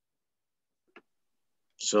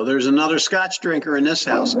 So there's another Scotch drinker in this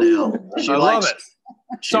house now. She I likes love it.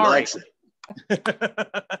 She Sorry. likes it.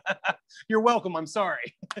 You're welcome. I'm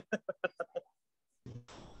sorry.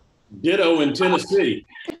 Ditto in Tennessee.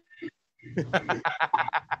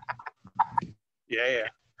 Yeah.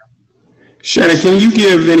 Shannon, can you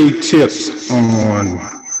give any tips on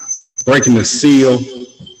breaking the seal?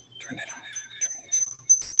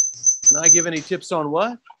 Can I give any tips on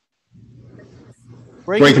what?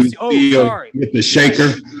 Breaking the seal sorry. with the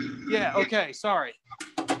shaker. Yeah, okay, sorry.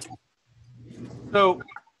 So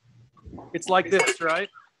it's like this, right?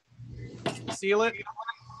 Seal it.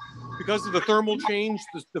 Because of the thermal change,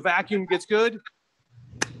 the vacuum gets good.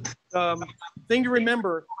 Thing to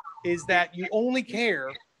remember is that you only care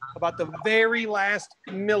about the very last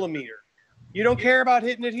millimeter. You don't care about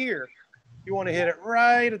hitting it here. You want to hit it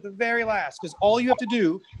right at the very last, because all you have to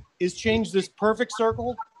do is change this perfect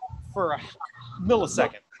circle for a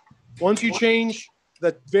millisecond. Once you change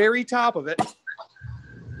the very top of it,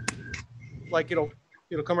 like it'll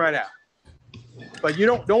come right out. But you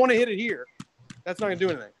don't want to hit it here. That's not gonna do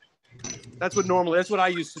anything. That's what I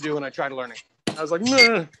used to do when I tried learning. I was like,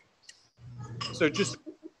 nah. So just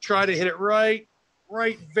try to hit it right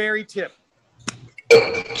very tip.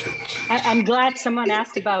 I'm glad someone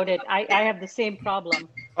asked about it. I have the same problem.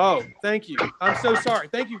 Oh, thank you. I'm so sorry.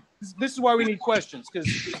 Thank you. This is why we need questions, because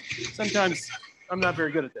sometimes I'm not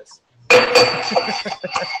very good at this.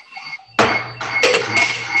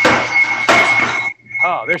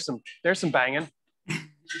 Oh, there's some banging.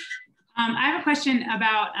 I have a question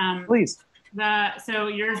about please. So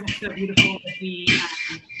yours is so beautiful with the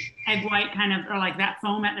egg white kind of, or like that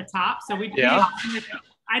foam at the top. So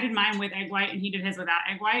I did mine with egg white and he did his without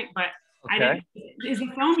egg white, but okay. Is the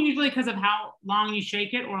foam usually because of how long you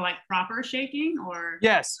shake it, or like proper shaking, or?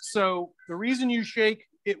 Yes. So the reason you shake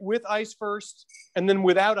it with ice first and then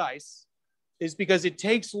without ice is because it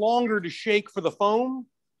takes longer to shake for the foam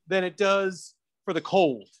than it does for the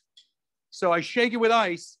cold. So I shake it with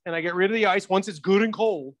ice and I get rid of the ice once it's good and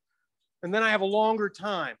cold. And then I have a longer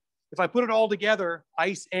time. If I put it all together,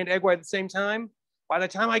 ice and egg white at the same time, by the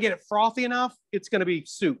time I get it frothy enough, it's going to be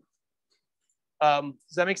soup. Does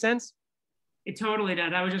that make sense? It totally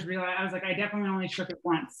does. I was just realizing, I was like, I definitely only shook it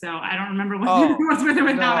once. So I don't remember what it was with or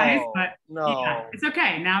without ice, but yeah, it's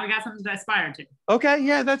okay. Now we got something to aspire to. Okay.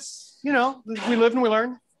 Yeah, that's, we live and we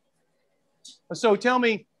learn. So tell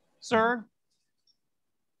me, sir,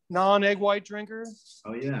 non-egg white drinker.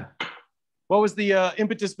 Oh, yeah. What was the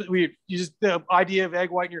impetus? The idea of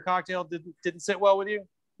egg white in your cocktail didn't sit well with you?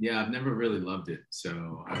 Yeah, I've never really loved it.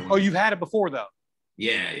 So you've had it before though?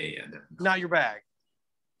 Yeah. Definitely. Not your bag.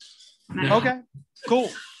 No. Okay, cool.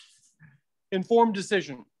 Informed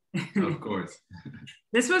decision. Of course.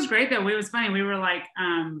 This was great though. It was funny. We were like,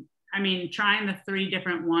 trying the 3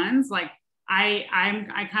 different ones. Like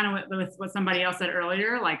I kind of went with what somebody else said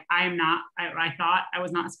earlier. Like I thought I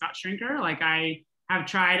was not a Scotch drinker. Like I have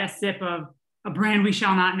tried a sip of a brand we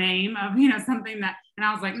shall not name of, something that, and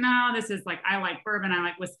I was like, no, this is like, I like bourbon, I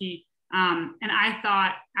like whiskey. And I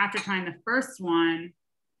thought after trying the first one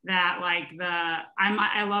that like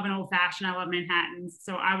I love an old fashioned, I love Manhattans.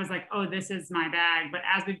 So I was like, oh, this is my bag. But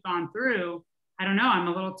as we've gone through, I don't know, I'm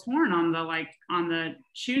a little torn on the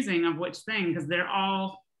choosing of which thing, because they're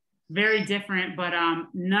all very different, but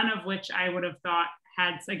none of which I would have thought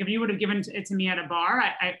had, like if you would have given it to me at a bar,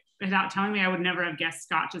 I without telling me, I would never have guessed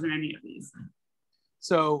scotches in any of these.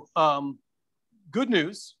 So good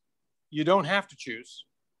news, you don't have to choose.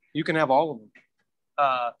 You can have all of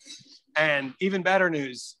them. And even better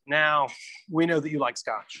news, now we know that you like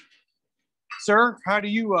Scotch. Sir, how do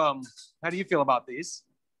you feel about these?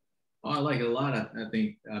 Oh, I like it a lot. I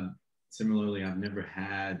think similarly, I've never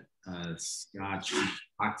had Scotch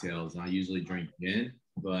cocktails. I usually drink gin,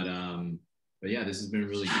 but yeah, this has been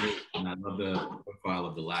really good, and I love the profile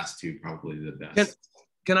of the last 2, probably the best.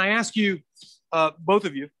 Can I ask you, both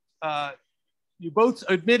of you, you both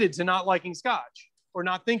admitted to not liking Scotch or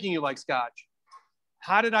not thinking you like Scotch.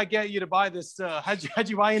 How did I get you to buy this? How'd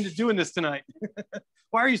you buy into doing this tonight?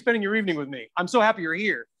 Why are you spending your evening with me? I'm so happy you're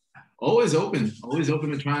here. Always open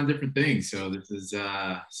to trying different things. So this is,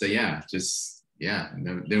 didn't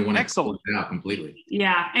want to close it out completely.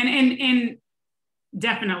 Yeah, and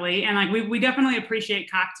definitely, and like we definitely appreciate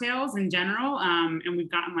cocktails in general, and we've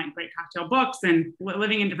gotten like great cocktail books, and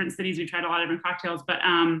living in different cities, we tried a lot of different cocktails, but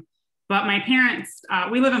my parents,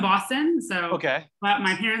 we live in Boston, so okay. But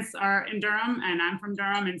my parents are in Durham, and I'm from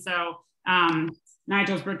Durham, and so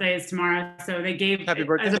Nigel's birthday is tomorrow, so they gave Happy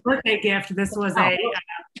birthday. as a birthday gift. This was they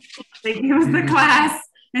gave us the class,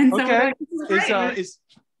 and so okay. Like,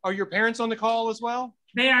 Are your parents on the call as well?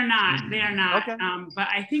 They are not. They are not. Okay. But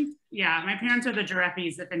I think, yeah, my parents are the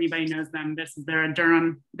Jerez, if anybody knows them. They're a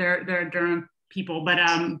Durham. They're a Durham people. But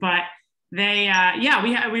they,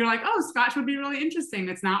 we were like, oh, Scotch would be really interesting.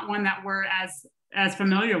 It's not one that we're as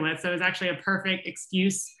familiar with, so it was actually a perfect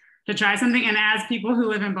excuse to try something. And as people who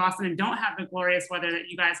live in Boston and don't have the glorious weather that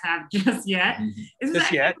you guys have just yet, it's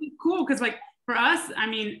actually cool because, like, for us, I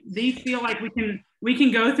mean, these feel like we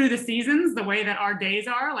can go through the seasons the way that our days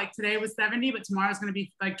are. Like today was 70, but tomorrow's going to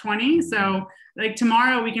be like 20. So like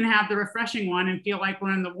tomorrow we can have the refreshing one and feel like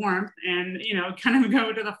we're in the warmth, and kind of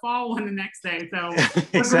go to the fall one the next day. So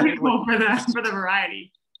we're grateful for the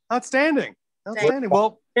variety. Outstanding.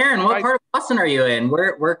 Well, Aaron, what part of Boston are you in?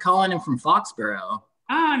 We're calling in from Foxborough.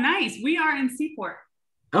 Oh, nice. We are in Seaport.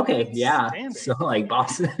 Okay, yeah. So like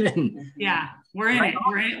Boston. Yeah, we're in it.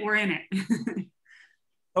 We're in it.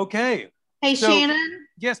 Okay. Hey, so, Shannon.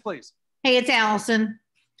 Yes, please. Hey, it's Allison.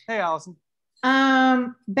 Hey, Allison.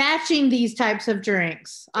 Batching these types of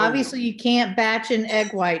drinks. Obviously, you can't batch an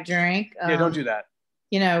egg white drink. Yeah, don't do that.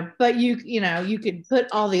 But you could put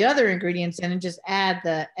all the other ingredients in and just add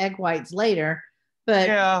the egg whites later. But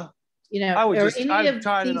yeah, are any of these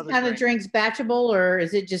kind of drinks batchable, or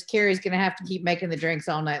is it just Carrie's going to have to keep making the drinks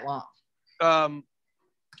all night long?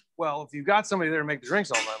 Well, if you've got somebody there to make the drinks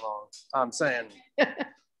all night long, I'm saying.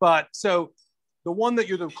 But so the one that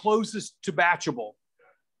you're the closest to batchable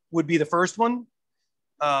would be the first one.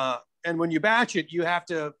 And when you batch it, you have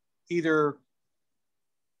to either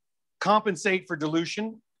compensate for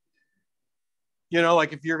dilution.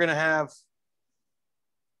 Like if you're going to have,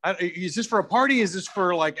 is this for a party? Is this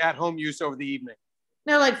for like at home use over the evening?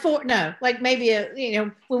 No, like maybe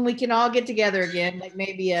when we can all get together again, like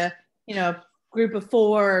maybe a group of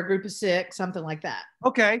 4 or a group of 6, something like that.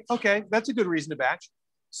 Okay. That's a good reason to batch.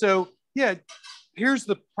 So yeah, here's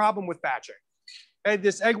the problem with batching. And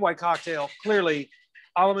this egg white cocktail, clearly,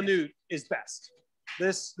 a la minute is best.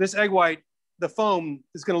 This egg white, the foam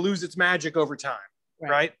is going to lose its magic over time,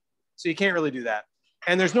 right? So you can't really do that.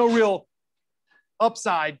 And there's no real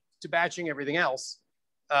upside to batching everything else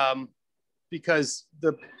because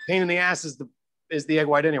the pain in the ass is the egg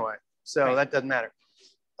white anyway. So that doesn't matter.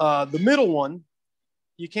 The middle one,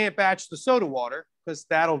 you can't batch the soda water because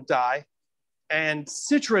that'll die. And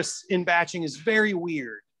citrus in batching is very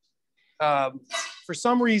weird. For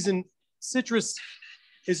some reason, citrus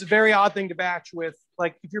is a very odd thing to batch with.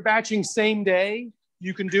 Like if you're batching same day,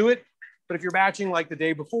 you can do it. But if you're batching like the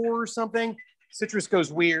day before or something, citrus goes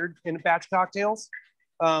weird in batch cocktails.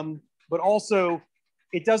 But also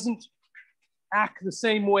it doesn't act the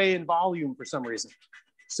same way in volume for some reason.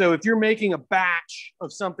 So if you're making a batch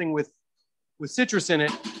of something with with citrus in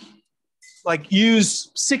it, like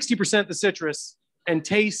use 60% the citrus and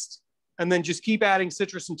taste, and then just keep adding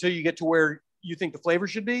citrus until you get to where you think the flavor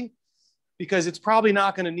should be, because it's probably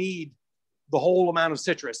not going to need the whole amount of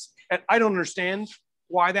citrus. And I don't understand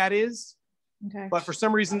why that is, Okay. but for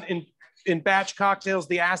some reason in batch cocktails,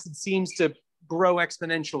 the acid seems to grow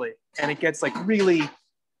exponentially and it gets like really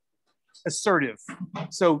assertive.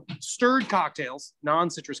 So stirred cocktails,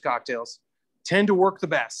 non-citrus cocktails, tend to work the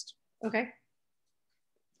best. Okay.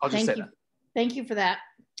 I'll just say you. that. Thank you for that.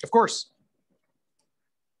 Of course.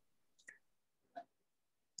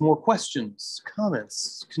 More questions,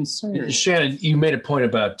 comments, concerns? Shannon, you made a point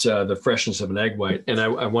about the freshness of an egg white, and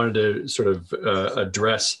I wanted to sort of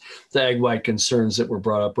address the egg white concerns that were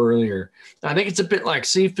brought up earlier. I think it's a bit like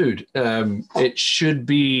seafood. It should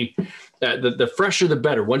be, the fresher the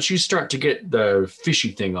better. Once you start to get the fishy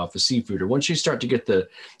thing off of seafood, or once you start to get the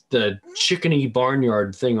chickeny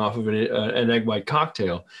barnyard thing off of an egg white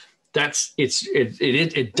cocktail,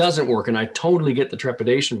 it doesn't work, and I totally get the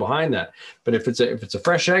trepidation behind that. But if it's a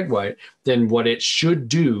fresh egg white, then what it should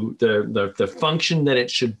do, the function that it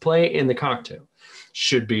should play in the cocktail,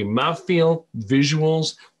 should be mouthfeel,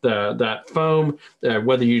 visuals, that foam.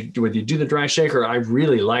 Whether you do the dry shaker, I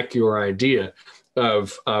really like your idea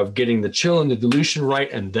of getting the chill and the dilution right,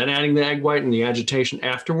 and then adding the egg white and the agitation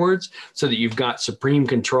afterwards, so that you've got supreme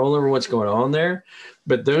control over what's going on there.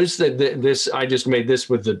 But I just made this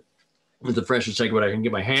with the freshest egg white I can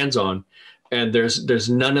get my hands on, and there's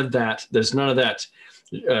none of that. There's none of that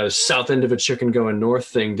south end of a chicken going north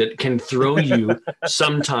thing that can throw you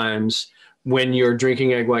sometimes when you're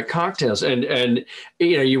drinking egg white cocktails. And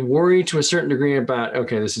you worry to a certain degree about,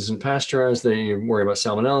 okay, this isn't pasteurized. Then you worry about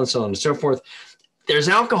salmonella and so on and so forth. There's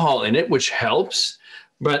alcohol in it, which helps.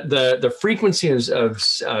 But the frequency of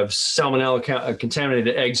salmonella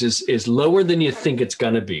contaminated eggs is lower than you think it's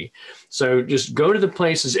going to be. So just go to the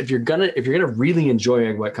places, if you're gonna really enjoy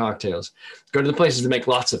egg white cocktails, go to the places that make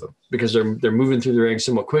lots of them, because they're moving through their eggs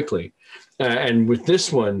somewhat quickly. And with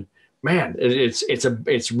this one, man,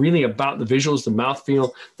 it's really about the visuals, the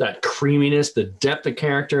mouthfeel, that creaminess, the depth of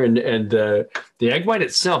character, and the egg white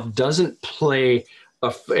itself doesn't play.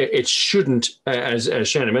 It shouldn't, as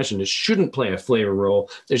Shannon mentioned, it shouldn't play a flavor role.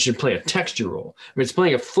 It should play a texture role. If it's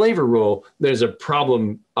playing a flavor role, there's a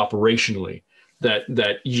problem operationally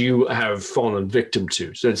that you have fallen victim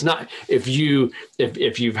to. So it's not, if you've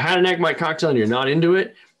had an egg white cocktail and you're not into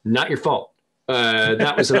it, not your fault.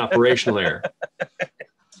 That was an operational error.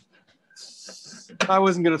 I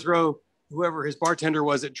wasn't going to throw whoever his bartender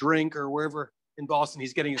was at Drink or wherever in Boston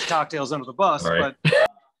he's getting his cocktails under the bus, right. But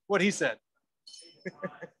what he said.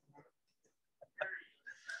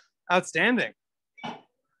 Outstanding.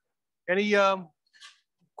 Any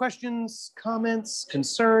questions, comments,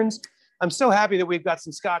 concerns? I'm so happy that we've got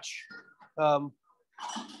some Scotch,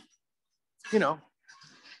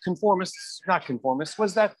 conformists, not conformists.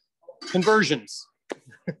 Was that conversions?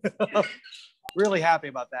 Really happy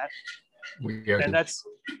about that. And that's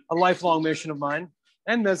a lifelong mission of mine.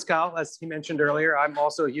 And mezcal, as he mentioned earlier, I'm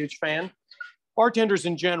also a huge fan. Bartenders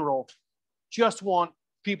in general just want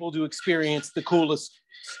people to experience the coolest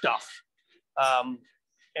stuff.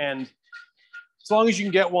 And as long as you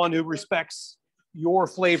can get one who respects your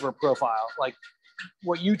flavor profile, like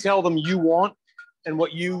what you tell them you want and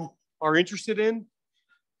what you are interested in,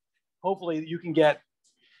 hopefully you can get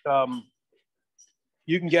them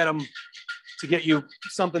to get you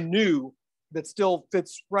something new that still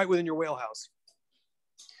fits right within your wheelhouse.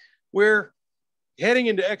 We're heading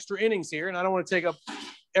into extra innings here, and I don't want to take up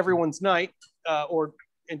everyone's night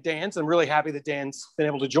and Dan's. I'm really happy that Dan's been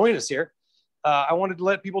able to join us here. I wanted to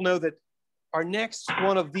let people know that our next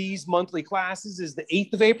one of these monthly classes is the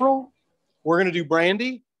 8th of April. We're going to do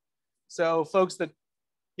brandy. So folks that,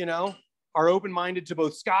 are open-minded to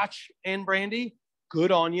both Scotch and brandy,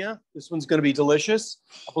 good on you. This one's going to be delicious.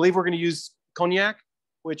 I believe we're going to use cognac,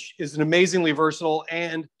 which is an amazingly versatile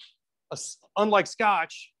and, unlike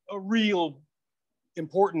Scotch, a real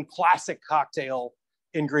important classic cocktail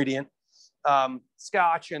ingredient.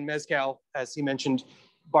 Scotch and mezcal, as he mentioned,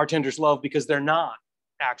 bartenders love because they're not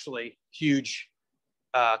actually huge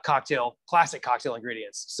classic cocktail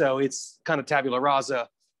ingredients. So it's kind of tabula rasa,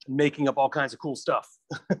 making up all kinds of cool stuff.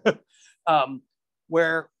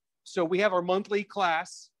 So we have our monthly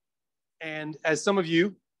class, and as some of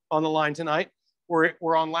you on the line tonight,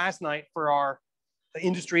 we're on last night for our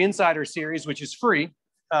Industry Insider series, which is free,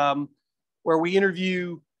 where we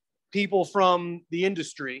interview people from the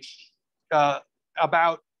industry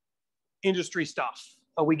about industry stuff.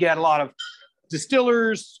 We get a lot of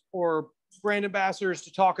distillers or brand ambassadors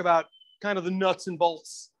to talk about kind of the nuts and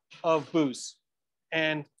bolts of booze.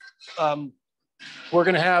 And We're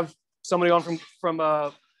going to have somebody on from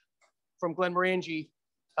Glenmorangie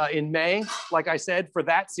in May, like I said, for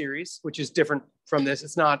that series, which is different from this.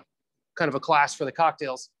 It's not kind of a class for the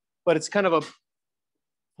cocktails, but it's kind of a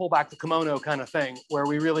pull back the kimono kind of thing where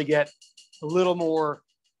we really get a little more,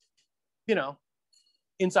 you know,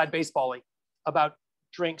 inside baseball-y about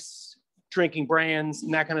drinks, drinking brands,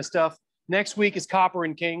 and that kind of stuff. Next week is Copper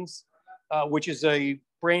and Kings, which is a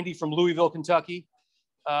brandy from Louisville, Kentucky.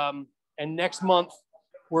 And next month,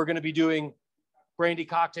 we're going to be doing brandy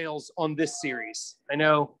cocktails on this series. I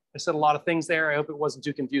know I said a lot of things there. I hope it wasn't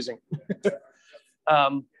too confusing.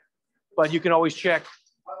 But you can always check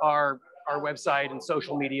our website and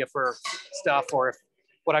social media for stuff, or if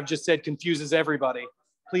what I've just said confuses everybody,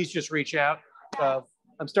 please just reach out.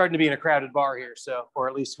 I'm starting to be in a crowded bar here, so, or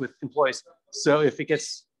at least with employees. So if it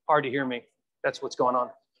gets hard to hear me, that's what's going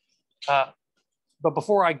on. But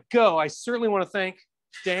before I go, I certainly want to thank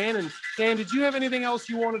Dan. And Dan, did you have anything else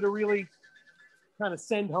you wanted to really kind of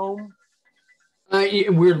send home?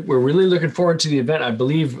 We're really looking forward to the event. I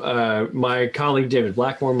believe my colleague David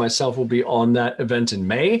Blackmore and myself will be on that event in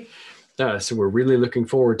May. So we're really looking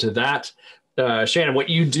forward to that. Shannon, what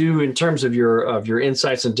you do in terms of your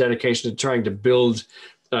insights and dedication to trying to build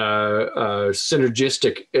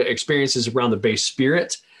synergistic experiences around the base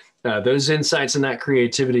spirit, those insights and that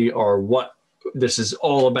creativity are what this is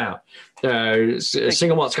all about.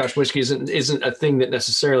 Single malt Scotch whiskey isn't a thing that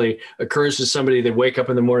necessarily occurs to somebody. They wake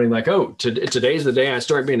up in the morning like, oh, today's the day I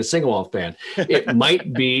start being a single malt fan. It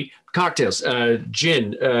might be cocktails,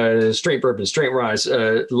 gin, straight bourbon, straight rye,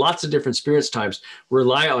 lots of different spirits types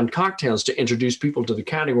rely on cocktails to introduce people to the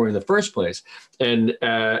category in the first place. And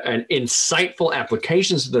insightful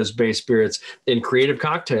applications of those base spirits in creative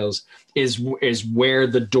cocktails is where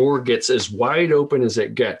the door gets as wide open as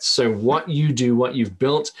it gets. So what you do, what you've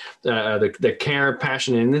built, the care,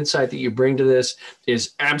 passion, and insight that you bring to this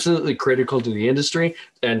is absolutely critical to the industry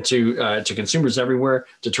and to consumers everywhere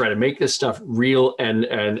to try to make this stuff real and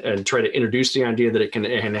try to introduce the idea that it can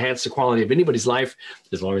enhance the quality of anybody's life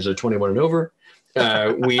as long as they're 21 and over.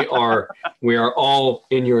 We are all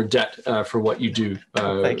in your debt for what you do.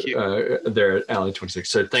 Thank you. There at Alley 26.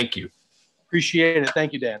 So thank you. Appreciate it.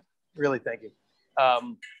 Thank you, Dan. Really, thank you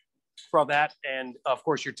for all that, and of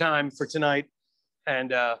course your time for tonight,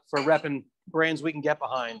 and for repping brands we can get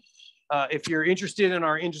behind. If you're interested in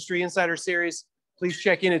our Industry Insider series, please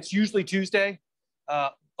check in. It's usually Tuesday,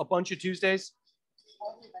 a bunch of Tuesdays,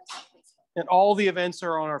 and all the events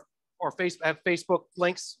are on our Facebook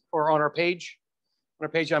links or on our page. On our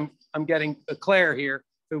page, I'm getting Claire here,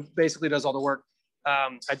 who basically does all the work.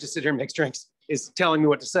 I just sit here and mix drinks, is telling me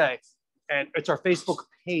what to say. And it's our Facebook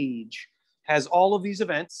page, has all of these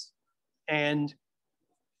events, and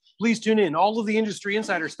please tune in. All of the Industry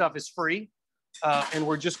Insider stuff is free. And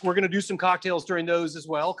we're going to do some cocktails during those as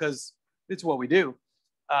well, because it's what we do.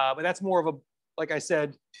 But that's more of a, like I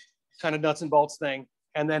said, kind of nuts and bolts thing.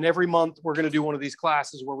 And then every month we're going to do one of these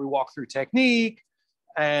classes where we walk through technique,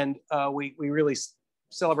 and we really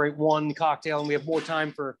celebrate one cocktail, and we have more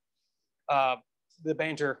time for the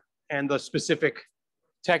banter and the specific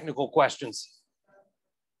technical questions.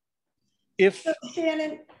 So,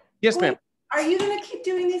 Shannon. Yes, ma'am. Are you going to keep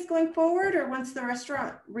doing these going forward, or once the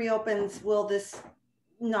restaurant reopens, will this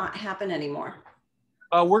not happen anymore?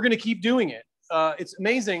 We're going to keep doing it. It's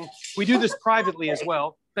amazing. We do this privately as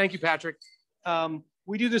well. Thank you, Patrick.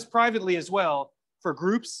 We do this privately as well for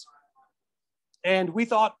groups. And we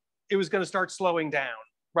thought it was going to start slowing down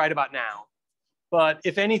right about now. But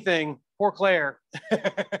if anything, poor Claire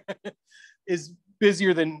is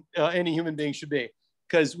busier than any human being should be,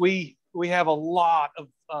 because we have a lot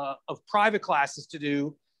of private classes to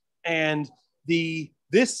do, and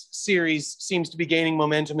this series seems to be gaining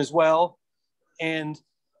momentum as well, and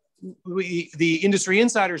the Industry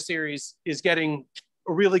Insider series is getting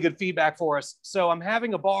a really good feedback for us. So I'm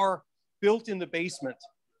having a bar built in the basement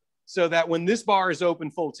so that when this bar is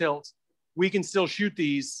open full tilt, we can still shoot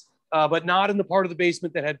these, but not in the part of the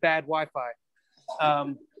basement that had bad Wi-Fi.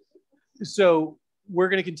 So we're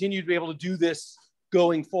going to continue to be able to do this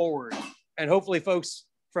going forward. And hopefully folks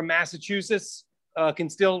from Massachusetts can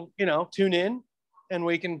still, tune in, and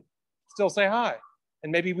we can still say hi.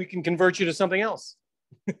 And maybe we can convert you to something else.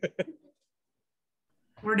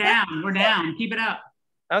 We're down. Keep it up.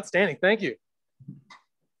 Outstanding. Thank you.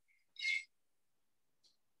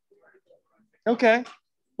 Okay.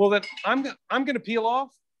 Well, then I'm going to peel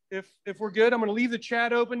off. If we're good, I'm going to leave the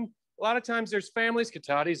chat open. A lot of times there's families,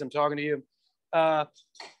 Katatis, I'm talking to you,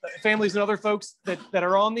 families and other folks that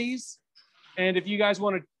are on these. And if you guys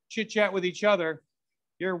want to chit chat with each other,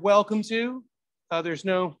 you're welcome to. There's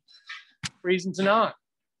no reason to not.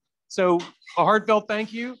 So a heartfelt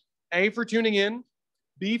thank you, A, for tuning in,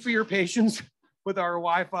 B, for your patience with our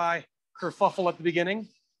Wi-Fi kerfuffle at the beginning.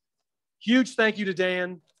 Huge thank you to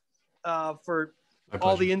Dan for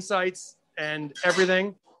all the insights and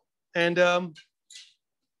everything. And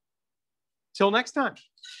till next time.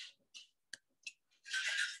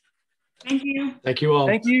 Thank you. Thank you all.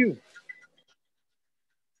 Thank you.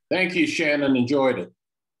 Thank you, Shannon. Enjoyed it.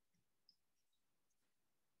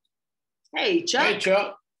 Hey, Chuck. Hey,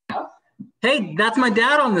 Chuck. Hey, that's my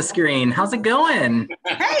dad on the screen. How's it going?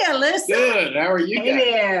 Hey, Alyssa. Good. How are you guys?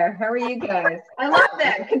 Hey there. How are you guys? I love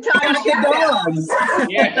that. Dogs.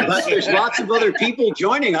 Yeah. But there's lots of other people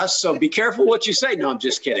joining us, so be careful what you say. No, I'm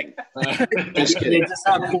just kidding. Just kidding. They just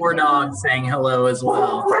have 4 dogs saying hello as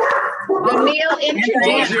well. Well, Neil,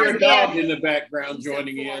 introduce Is there your a dog guest. in the background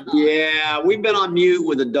joining in? Yeah, we've been on mute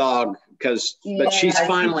with the dog but she's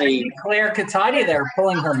finally. Claire Catati there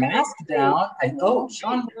pulling her mask down.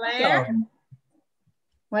 Sean. Claire?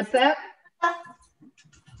 What's that?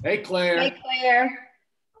 Hey, Claire. Hey, Claire.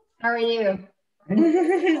 How are you? Thank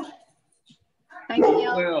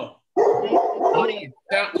you. Well,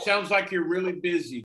 sounds like you're really busy.